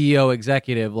the CEO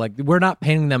executive, like, we're not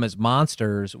painting them as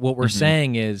monsters. What we're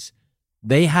saying is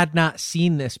they had not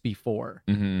seen this before.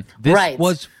 This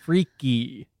was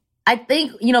freaky. I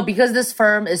think, because this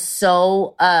firm is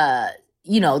so,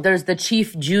 there's the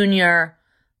chief junior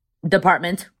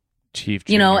department. Chief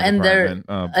junior and department.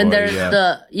 And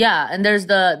there's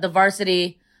the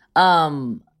varsity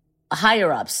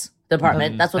higher ups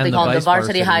department. That's what they call them, the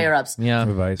varsity higher ups.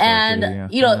 Yeah. And,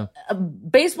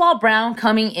 Baseball Brown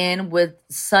coming in with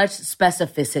such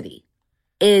specificity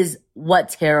is what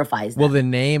terrifies them. Well, the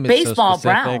name is Baseball so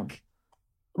specific. Brown.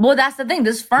 Well, that's the thing.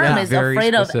 This firm is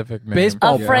afraid of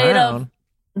Baseball Brown.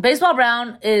 Baseball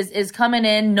Brown is coming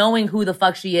in knowing who the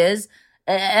fuck she is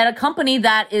at a company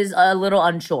that is a little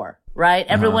unsure, right?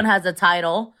 Everyone has a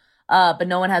title, but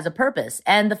no one has a purpose.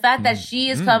 And the fact that she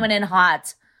is coming in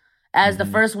hot as the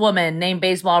first woman named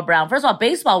Baseball Brown. First of all,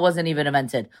 baseball wasn't even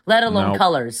invented, let alone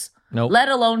colors. Let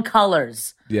alone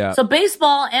colors. Yeah. So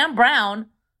baseball and brown,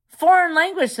 foreign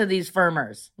language to these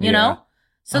firmers, you know?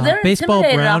 So they're Baseball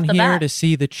intimidated Brown off the here bat. to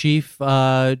see the chief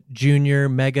junior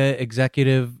mega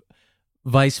executive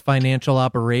vice financial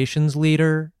operations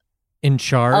leader in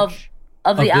charge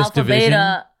of the this Alpha division.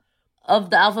 Beta of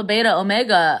the Alpha Beta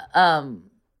Omega And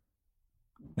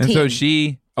team. so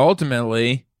she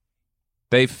ultimately,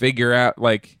 they figure out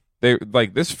like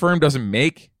this firm doesn't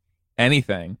make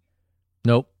anything,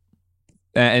 Nope.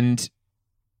 and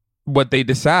what they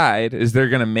decide is they're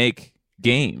gonna make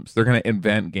games. They're gonna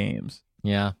invent games.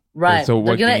 Yeah. Right. So They're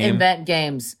what gonna game? invent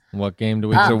games. What game do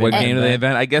we? So what and- game do they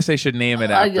invent? I guess they should name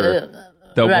it after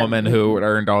the right. woman who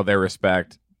earned all their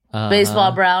respect.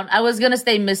 Baseball Brown. I was gonna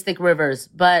say Mystic Rivers,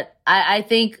 but I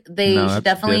think they No, should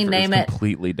that's definitely different. name It's it.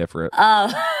 completely different.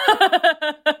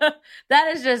 That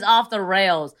is just off the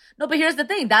rails. No, but here's the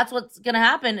thing. That's what's gonna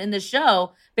happen in the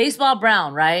show. Baseball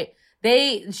Brown, right?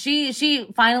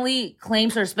 She finally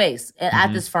claims her space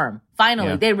at this firm. Finally,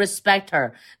 Yeah. they respect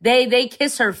her. They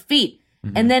kiss her feet,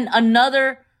 and then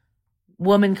another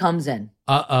woman comes in.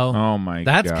 Oh my god.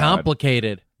 That's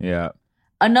complicated. Yeah.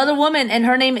 Another woman, and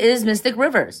her name is Mystic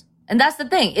Rivers. And that's the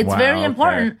thing. It's Wow, very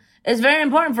important. okay. It's very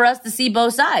important for us to see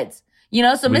both sides. You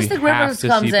know, so Mystic We have Rivers to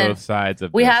comes see in. both sides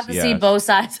of We this, have to see yes. both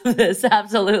sides of this.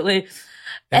 Absolutely.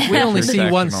 If we only see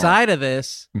one Intersectional. side of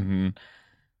this,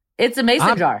 It's a mason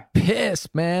I'm jar.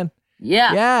 pissed, man.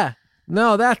 Yeah. Yeah.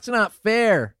 No, that's not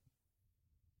fair.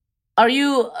 Are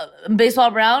you Baseball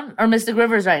Brown or Mystic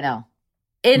Rivers right now?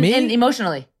 In Me?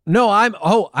 emotionally. No,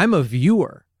 I'm a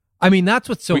viewer. I mean, that's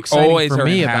what's so We exciting always for are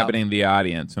me about inhabiting the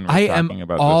audience when we're I talking am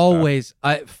about always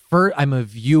I'm a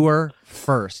viewer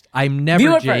first. I'm never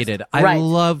Viewer first. jaded. I Right.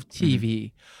 love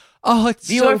TV. Oh, it's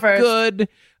Viewer so first. good.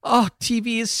 Oh,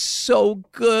 TV is so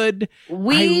good.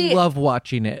 I love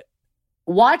watching it.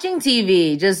 Watching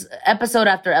TV, just episode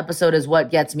after episode, is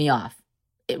what gets me off.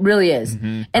 It really is. stuff.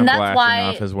 And that's blasting why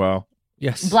off as well.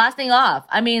 Yes. blasting off.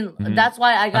 I mean, that's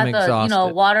why I got I'm the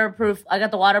exhausted. waterproof. I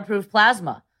got the waterproof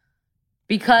plasma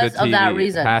because The of that TV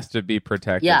reason. has to be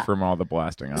protected Yeah. from all the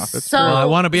blasting off. It's So- true. Well, I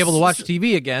want to be able to watch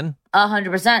TV again.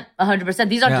 100%. 100%.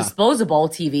 These are Yeah. disposable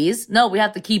TVs. No, we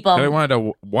have to keep I them. wanted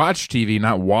to watch TV,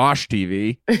 not wash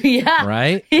TV. Yeah.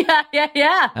 Right?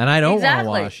 Yeah. And I don't Exactly.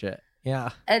 want to watch it. Yeah.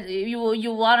 And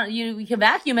you can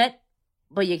vacuum it,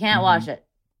 but you can't wash it.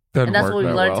 Doesn't And that's work what we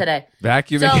that learned well. today.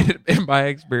 Vacuuming, So- in my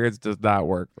experience, does not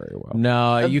work very well.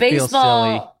 No, you feel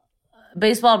silly.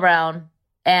 Baseball Brown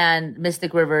and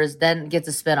Mystic Rivers then gets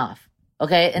a spinoff.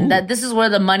 Okay. And that this is where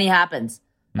the money happens.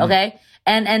 Okay.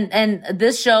 And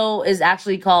this show is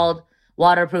actually called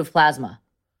Waterproof Plasma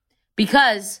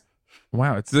because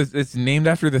Wow, it's named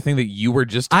after the thing that you were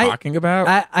just I- talking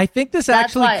about. I think this That's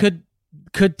actually why-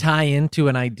 could tie into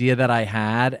an idea that I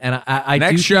had, and I do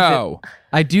Next think show.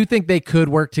 I do think they could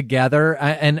work together,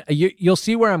 and you'll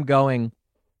see where I'm going.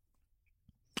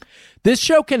 This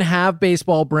show can have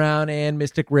Baseball Brown and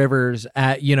Mystic Rivers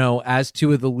as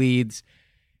two of the leads,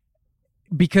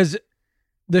 because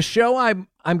the show I'm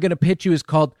going to pitch you is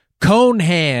called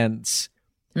Conehands.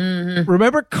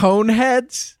 Remember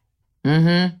Coneheads?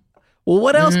 mm-hmm. Well,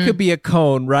 what else could be a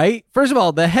cone, right? First of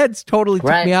all, the heads totally took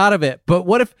Right. me out of it. But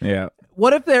what if Yeah.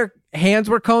 their hands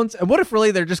were cones, and what if really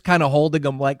they're just kind of holding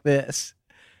them like this?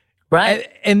 Right.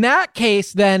 In that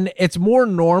case, then it's more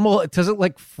normal. It doesn't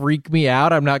like freak me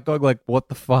out. I'm not going like, what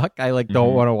the fuck? I like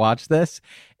don't want to watch this.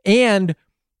 And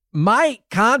my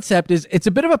concept is it's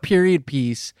a bit of a period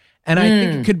piece, and I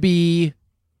think it could be.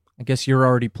 I guess you're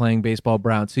already playing Baseball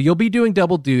Brown, so you'll be doing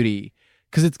double duty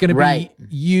because it's going to Right. be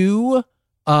you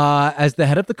as the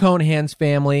head of the Conehands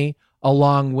family,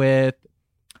 along with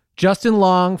Justin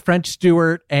Long, French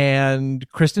Stewart, and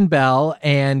Kristen Bell,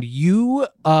 and you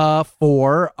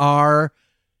four are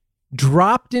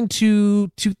dropped into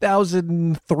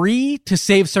 2003 to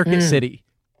save Circuit City.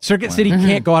 Circuit City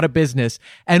can't go out of business.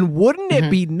 And wouldn't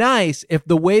it be nice if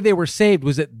the way they were saved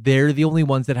was that they're the only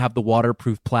ones that have the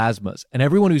waterproof plasmas, and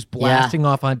everyone who's blasting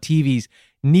off on TVs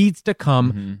needs to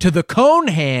come to the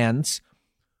Conehands,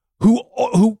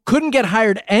 who couldn't get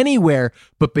hired anywhere,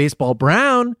 but Baseball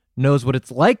Brown knows what it's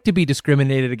like to be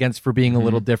discriminated against for being a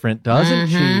little different, doesn't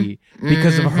she?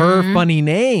 Because of her funny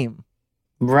name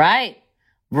Right.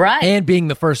 Right. and being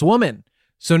the first woman.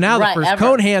 So now Right, the first ever.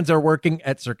 Conehands are working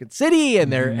at Circuit City,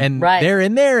 and they're Right. they're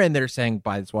in there, and they're saying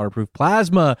buy this waterproof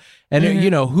plasma, and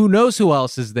who knows who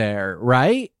else is there,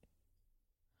 right?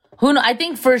 I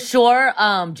think for sure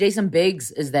Jason Biggs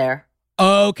is there.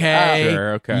 Okay.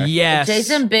 Sure, okay. Yes.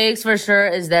 Jason Biggs for sure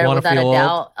is there Wanna without a feel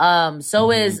doubt.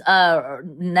 So is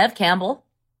Nev Campbell.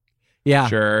 Yeah.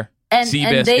 Sure. And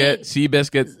Seabiscuit.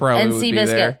 Seabiscuit probably and would be Seabiscuit.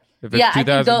 there. If it's Yeah, I can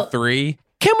go- 2003.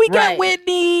 Can we get Right.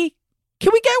 Whitney?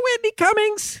 Can we get Whitney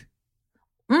Cummings?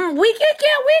 We could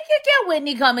get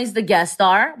Whitney Cummings the guest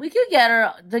star. We could get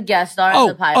her the guest star as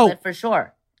the pilot for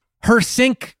sure. Her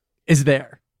sink is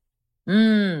there.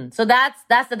 So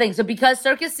that's the thing. So because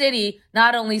Circuit City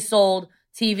not only sold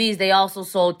TVs, they also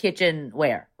sold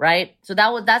kitchenware, right? So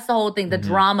that's the whole thing. The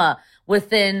drama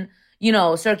within,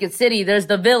 Circuit City. There's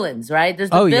the villains, right? There's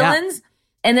the villains,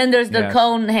 and then there's the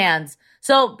cone hands.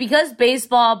 So because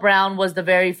Baseball Brown was the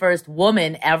very first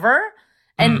woman ever,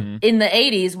 and in the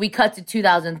 80s, we cut to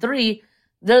 2003,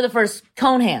 they're the first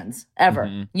cone hands ever,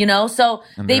 So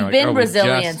And they've they're been we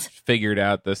resilient. just figured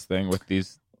out this thing with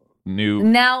these new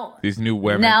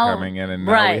women coming in, and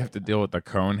now we have to deal with the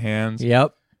cone hands.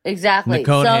 Yep. Exactly. And the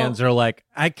cone hands are like,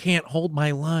 I can't hold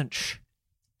my lunch.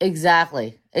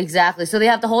 Exactly. So they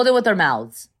have to hold it with their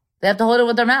mouths.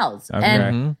 Okay.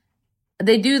 And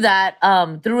they do that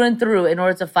through and through in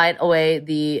order to fight away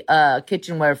the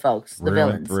kitchenware folks, the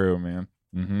villains. Through, man.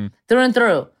 Through and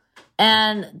through.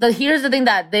 And here's the thing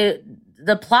that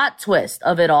the plot twist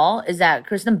of it all is that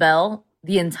Kristen Bell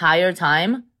the entire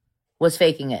time was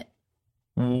faking it.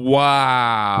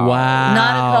 Wow.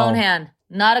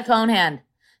 Not a cone hand.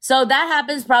 So that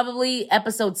happens probably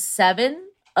episode 7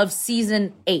 of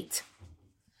season 8.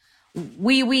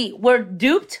 We were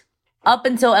duped up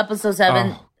until episode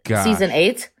 7, season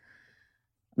 8.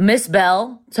 Miss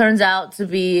Bell turns out to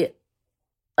be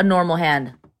a normal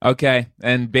hand. Okay,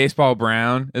 and Baseball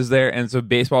Brown is there, and so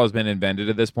baseball has been invented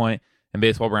at this point, and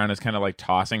Baseball Brown is kind of like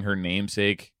tossing her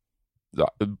namesake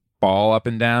the ball up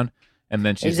and down, and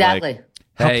then she's like, "Hey,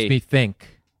 helps me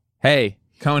think. Hey,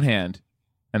 cone hand,"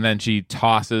 and then she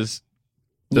tosses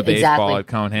the baseball at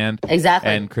cone hand,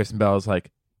 and Kristen Bell is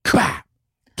like, "Quah!"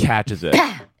 catches it.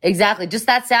 Exactly, just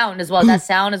that sound as well. That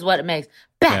sound is what it makes.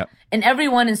 Yep. And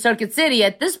everyone in Circuit City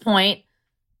at this point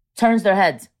turns their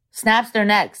heads, snaps their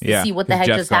necks to see what the heck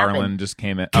Jeff just Garland happened. just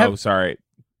came in. Sorry.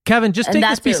 Kevin, just take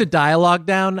this piece of dialogue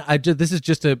down. This is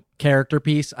just a character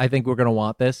piece. I think we're going to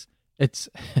want this. It's,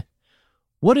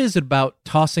 what is it about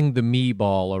tossing the me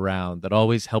ball around that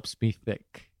always helps me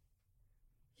think?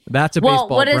 That's a Baseball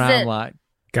Brown line.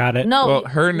 Got it. No, well,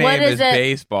 her name is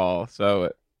Baseball,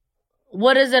 so...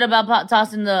 What is it about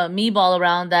tossing the me ball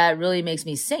around that really makes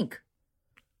me sink?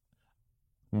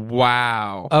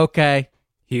 Wow. Okay.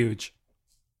 Huge.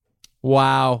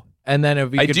 Wow. And then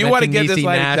if we I could do want to get this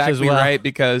line Nash exactly well. right,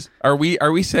 because are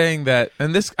we saying that,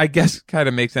 and this I guess kind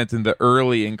of makes sense in the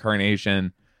early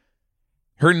incarnation,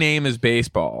 her name is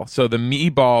Baseball, so the me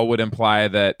ball would imply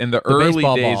that in the early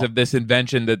days ball of this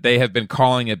invention that they have been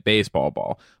calling it baseball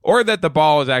ball, or that the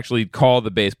ball is actually called the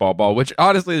baseball ball, which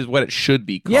honestly is what it should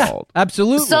be called. Yeah,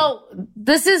 absolutely. So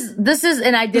this is,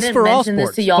 and I didn't for mention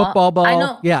this to y'all. Football ball. I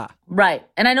know, yeah. Right.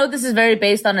 And I know this is very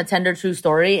based on a tender true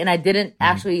story, and I didn't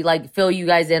actually fill you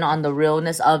guys in on the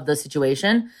realness of the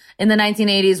situation. In the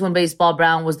 1980s, when Baseball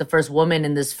Brown was the first woman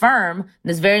in this firm,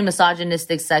 this very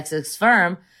misogynistic, sexist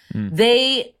firm,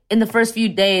 they, in the first few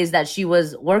days that she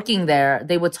was working there,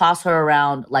 they would toss her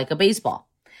around like a baseball.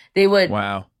 They would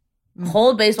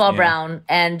hold Baseball Brown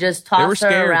and just toss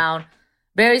her around.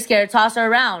 Very scared, toss her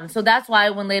around. So that's why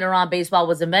when later on baseball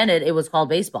was invented, it was called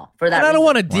baseball. For that and I don't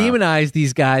reason. want to demonize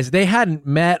these guys. They hadn't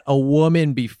met a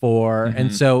woman before.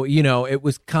 And so, it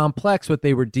was complex what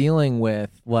they were dealing with.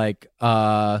 Like,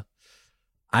 I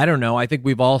don't know. I think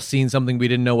we've all seen something we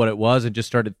didn't know what it was and just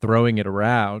started throwing it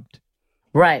around.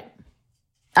 Right.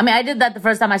 I mean, I did that the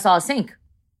first time I saw a sink.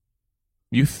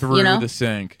 You threw the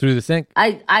sink. Through the sink?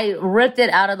 I ripped it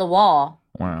out of the wall.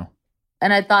 Wow.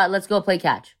 And I thought, let's go play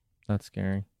catch. That's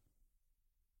scary.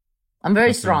 I'm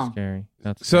very strong. Scary.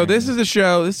 That's so scary. this is a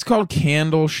show. This is called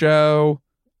Candle Show.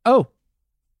 Oh,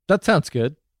 that sounds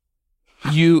good.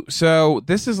 So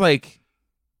this is like,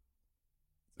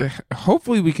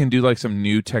 hopefully we can do like some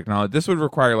new technology. This would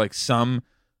require like some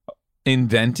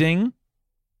inventing,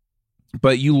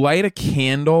 but you light a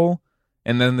candle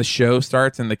and then the show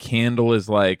starts and the candle is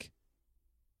like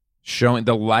showing,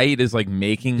 the light is like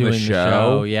making Doing the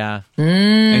show. Yeah.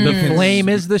 And The flame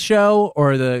is the show,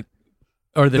 or the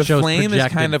show's flame is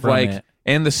projected kind of from like, it?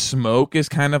 and the smoke is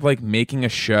kind of like making a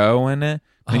show in it.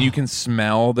 And you can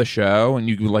smell the show, and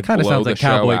you like kind of blow sounds the like show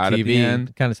Cowboy out at the TV.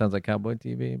 end. Kind of sounds like Cowboy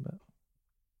TV, but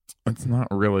It's not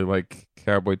really like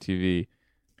Cowboy TV.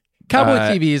 Cowboy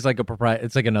TV is like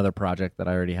it's like another project that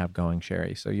I already have going,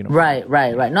 Sherry. So Right.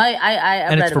 No, I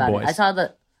And read it's for about boys.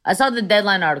 it. I saw the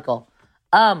Deadline article.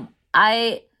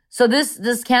 So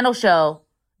this candle show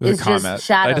was it's a comment. just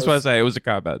shadows. I just want to say it was a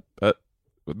comment, but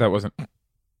that wasn't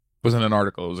an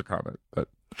article. It was a comment. But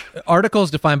Article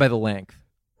is defined by the length.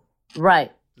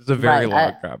 Right. it's a very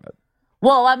long comment.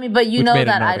 Well, I mean, but you Which know made it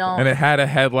that an I article. don't. And it had a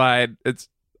headline.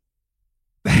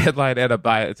 The headline had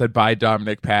it said by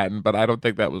Dominic Patton, but I don't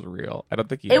think that was real. I don't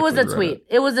think It was a tweet.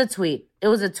 It was a tweet. It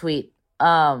was a tweet.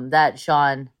 That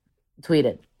Sean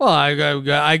tweeted. Well,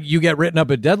 you get written up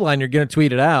a deadline, you're going to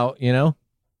tweet it out, you know?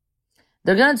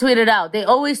 They're gonna tweet it out. They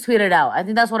always tweet it out. I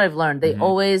think that's what I've learned. They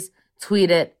always tweet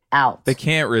it out. They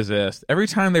can't resist. Every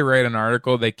time they write an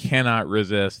article, they cannot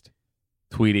resist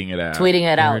tweeting it out. Tweeting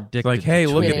it out. It's like, hey,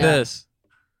 look at Tweeting this.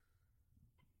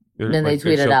 Then they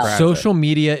tweet it out. proud of Social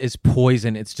media is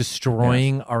poison. It's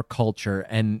destroying our culture.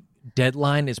 And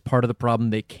Deadline is part of the problem.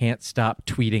 They can't stop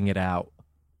tweeting it out.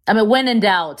 I mean, when in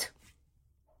doubt,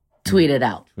 tweet it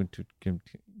out.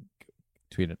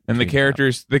 Tweet it. And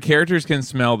tweet the characters can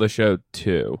smell the show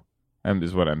too.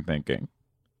 Is what I'm thinking.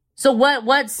 So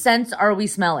what scents are we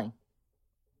smelling?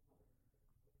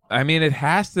 I mean, it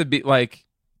has to be like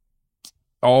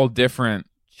all different.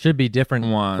 Should be different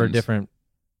ones for different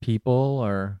people,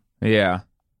 or Yeah.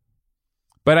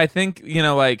 But I think,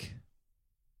 like,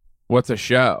 what's a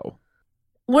show?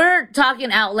 We're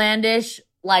talking outlandish,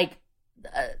 like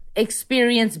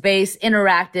experience-based,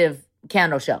 interactive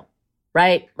candle show,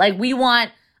 right? Like we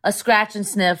want a scratch and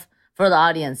sniff for the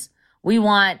audience. We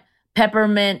want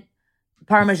peppermint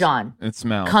parmesan. It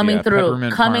smells coming through.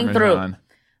 Peppermint Parmesan.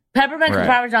 Peppermint Right.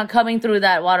 parmesan coming through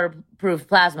that waterproof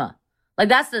plasma. Like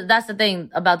that's the thing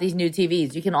about these new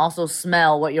TVs. You can also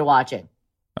smell what you're watching.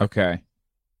 Okay.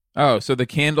 Oh, so the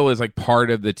candle is like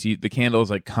part of the the candle is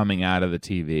like coming out of the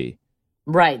TV.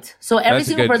 Right. So every That's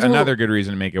single person another good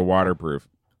reason to make it waterproof.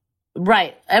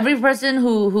 Right. Every person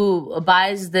who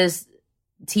buys this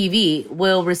TV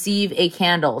will receive a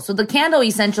candle. So the candle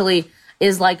essentially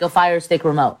is like a Fire Stick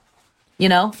remote. You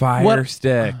know? Fire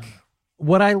stick.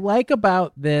 what I like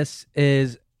about this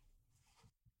is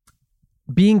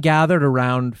being gathered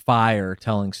around fire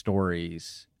telling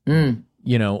stories,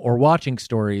 or watching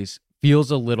stories feels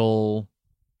a little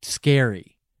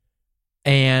scary.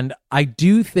 And I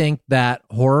do think that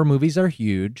horror movies are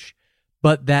huge,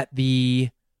 but that the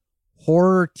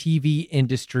horror TV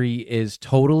industry is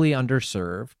totally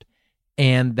underserved,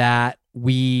 and that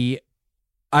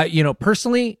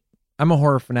personally, I'm a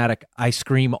horror fanatic. I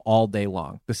scream all day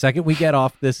long. The second we get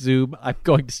off this Zoom, I'm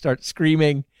going to start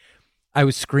screaming. I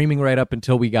was screaming right up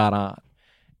until we got on.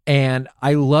 And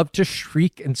I love to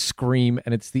shriek and scream,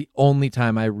 and it's the only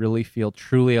time I really feel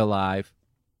truly alive.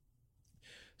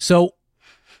 So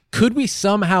could we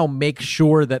somehow make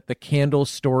sure that the candle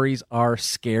stories are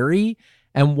scary?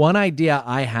 And one idea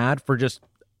I had for just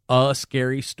a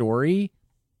scary story,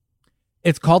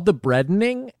 it's called The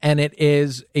Breadening, and it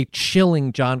is a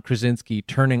chilling John Krasinski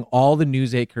turning all the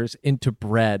news anchors into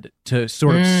bread to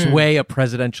sort of sway a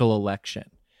presidential election.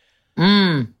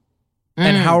 And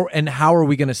how are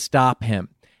we going to stop him?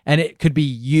 And it could be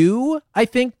you, I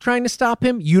think, trying to stop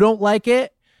him. You don't like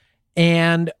it.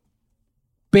 And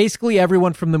basically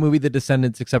everyone from the movie The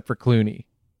Descendants except for Clooney.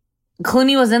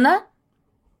 Clooney was in that?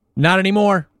 Not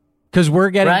anymore. Because we're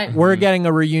getting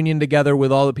a reunion together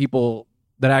with all the people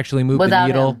that actually moved Without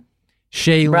the needle. him.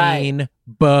 Shailene,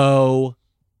 Bo,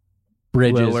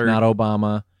 Bridges, Lillard. not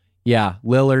Obama. Yeah,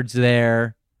 Lillard's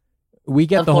there. We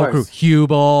get Of the whole crew. course.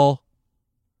 Hubel.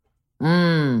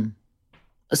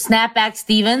 Snapback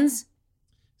Stevens.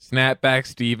 Snapback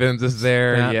Stevens is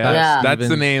there. Snapback Yeah. That's the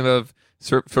Stevens. name of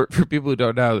for people who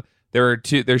don't know. There are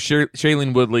two. There's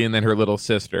Shailene Woodley and then her little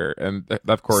sister, and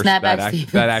of course Snapback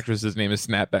Stevens. that actress's name is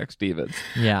Snapback Stevens.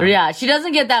 Yeah. Yeah, she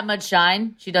doesn't get that much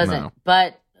shine. She doesn't. No.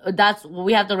 But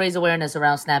we have to raise awareness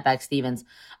around Snapback Stevens.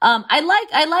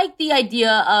 I like the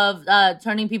idea of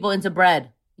turning people into bread.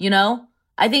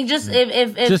 I think just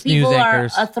if Just people news are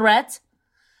anchors. a threat,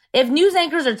 if news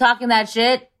anchors are talking that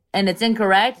shit and it's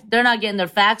incorrect, they're not getting their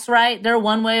facts right. They're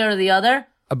one way or the other.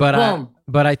 But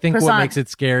I think what Croissant. makes it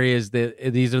scary is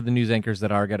that these are the news anchors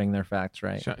that are getting their facts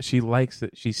right. She likes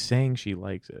it. She's saying she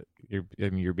likes it.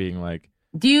 You're being like,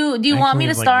 Do you want me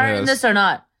to Actually, like star in this. this or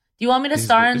not? Do you want me to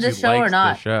star in this she show or likes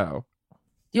not? the show. Do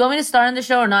you want me to star in the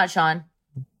show or not, Sean?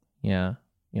 Yeah.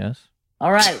 Yes.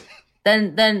 All right.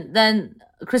 then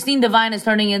Christine Devine is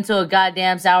turning into a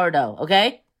goddamn sourdough,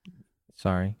 okay?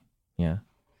 Sorry. Yeah.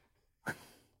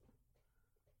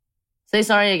 Say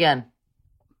sorry again.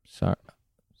 Sorry.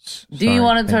 Do you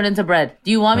want to turn into bread?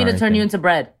 Do you want me to Sorry, turn you thank- into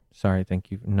bread? Sorry.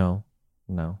 Thank you. No.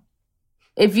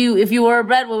 If you were a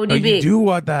bread, what would you be? You do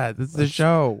want that. This is the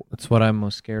show. That's what I'm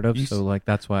most scared of. You So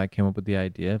that's why I came up with the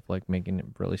idea of making a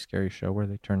really scary show where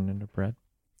they turn it into bread,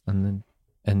 and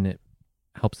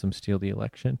helps them steal the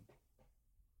election.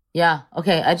 Yeah.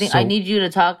 Okay. I think I need you to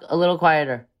talk a little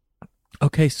quieter.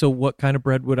 Okay. So what kind of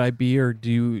bread would I be, or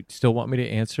do you still want me to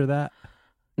answer that?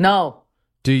 No.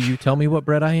 Do you tell me what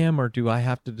bread I am, or do I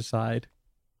have to decide?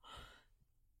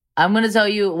 I'm going to tell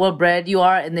you what bread you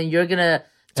are, and then you're going to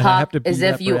talk as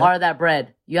if you are that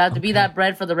bread. You have to be that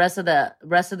bread for the rest of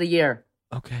the year.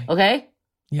 Okay. Okay?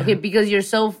 Yeah. Okay, because you're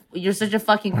such a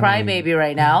fucking crybaby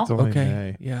right now.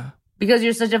 Okay. Yeah. Because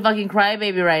you're such a fucking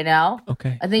crybaby right now.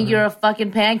 Okay. I think you're a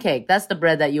fucking pancake. That's the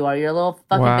bread that you are. You're a little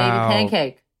fucking baby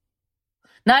pancake.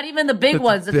 Not even the big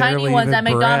ones, the tiny ones at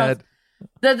McDonald's.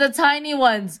 The tiny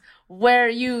ones where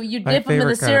you dip them in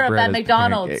the syrup at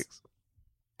McDonald's.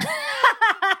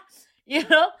 You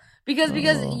know? Because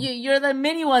you're the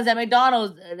mini ones at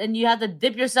McDonald's and you have to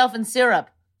dip yourself in syrup.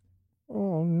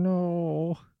 Oh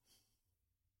no.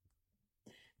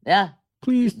 Yeah.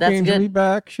 Please change me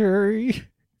back, Sherry.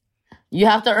 You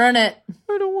have to earn it.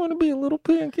 I don't want to be a little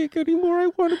pancake anymore. I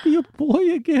want to be a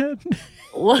boy again.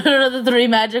 What are the 3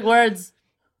 magic words?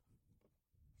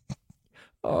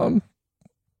 The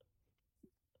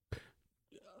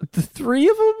 3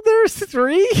 of them? There's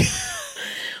 3?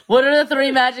 What are the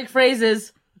 3 magic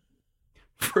phrases?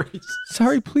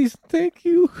 Sorry, please, thank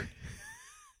you.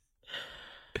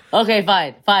 Okay,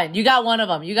 fine. You got one of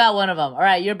them. All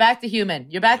right, you're back to human.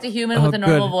 You're back to human with a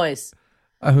normal voice.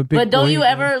 I'm a big But don't you boy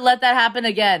ever let that happen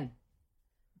again.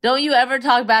 Don't you ever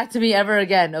talk back to me ever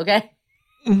again, okay?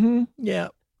 Mm-hmm. Yeah.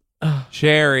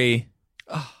 Sherry.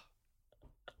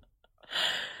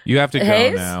 You have to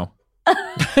go now.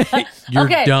 You're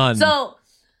done. So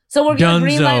we're going to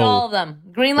greenlight all of them.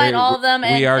 Greenlight all of them.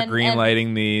 We are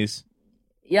greenlighting these.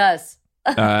 Yes.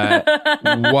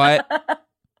 What?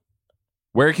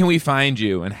 Where can we find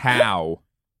you and how?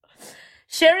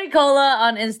 Sherry Cola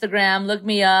on Instagram. Look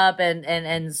me up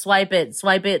and swipe it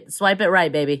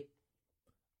right, baby.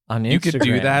 On Instagram. You could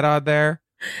do that on there?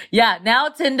 Yeah, now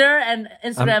Tinder and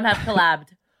Instagram have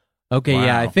collabed. Okay, wow.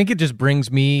 Yeah, I think it just brings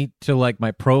me to like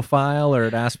my profile, or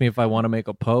it asks me if I want to make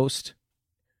a post.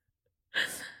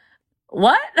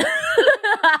 What?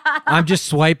 I'm just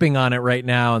swiping on it right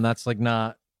now, and that's like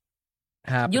not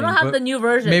happening. You don't have the new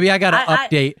version. Maybe I got to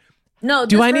update. No,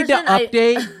 do I need to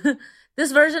update?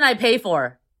 This version I pay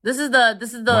for. This is the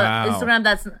wow. Instagram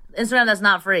that's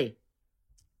not free.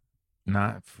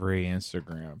 Not free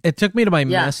Instagram. It took me to my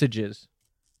messages.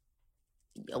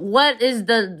 What is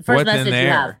the first message you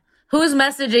have? Who's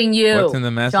messaging you? What's in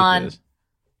the messages?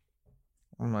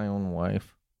 Sean? My own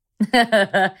wife.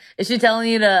 Is she telling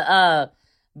you to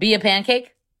be a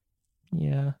pancake?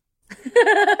 Yeah.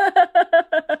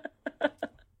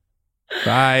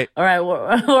 Bye. All right,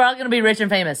 we're all gonna be rich and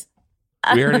famous.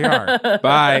 We already are.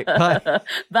 Bye. Bye.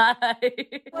 Bye.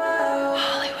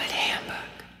 Hollywood Handbook.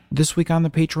 This week on the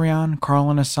Patreon, Carl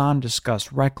and Hassan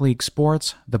discuss rec league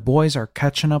sports, the boys are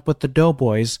catching up with the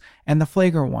doughboys, and the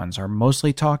flagrant ones are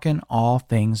mostly talking all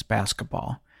things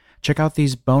basketball. Check out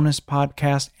these bonus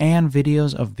podcasts and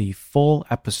videos of the full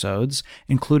episodes,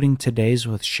 including today's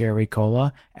with Sherry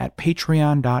Cola, at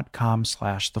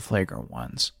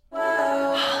patreon.com/theflagrantones.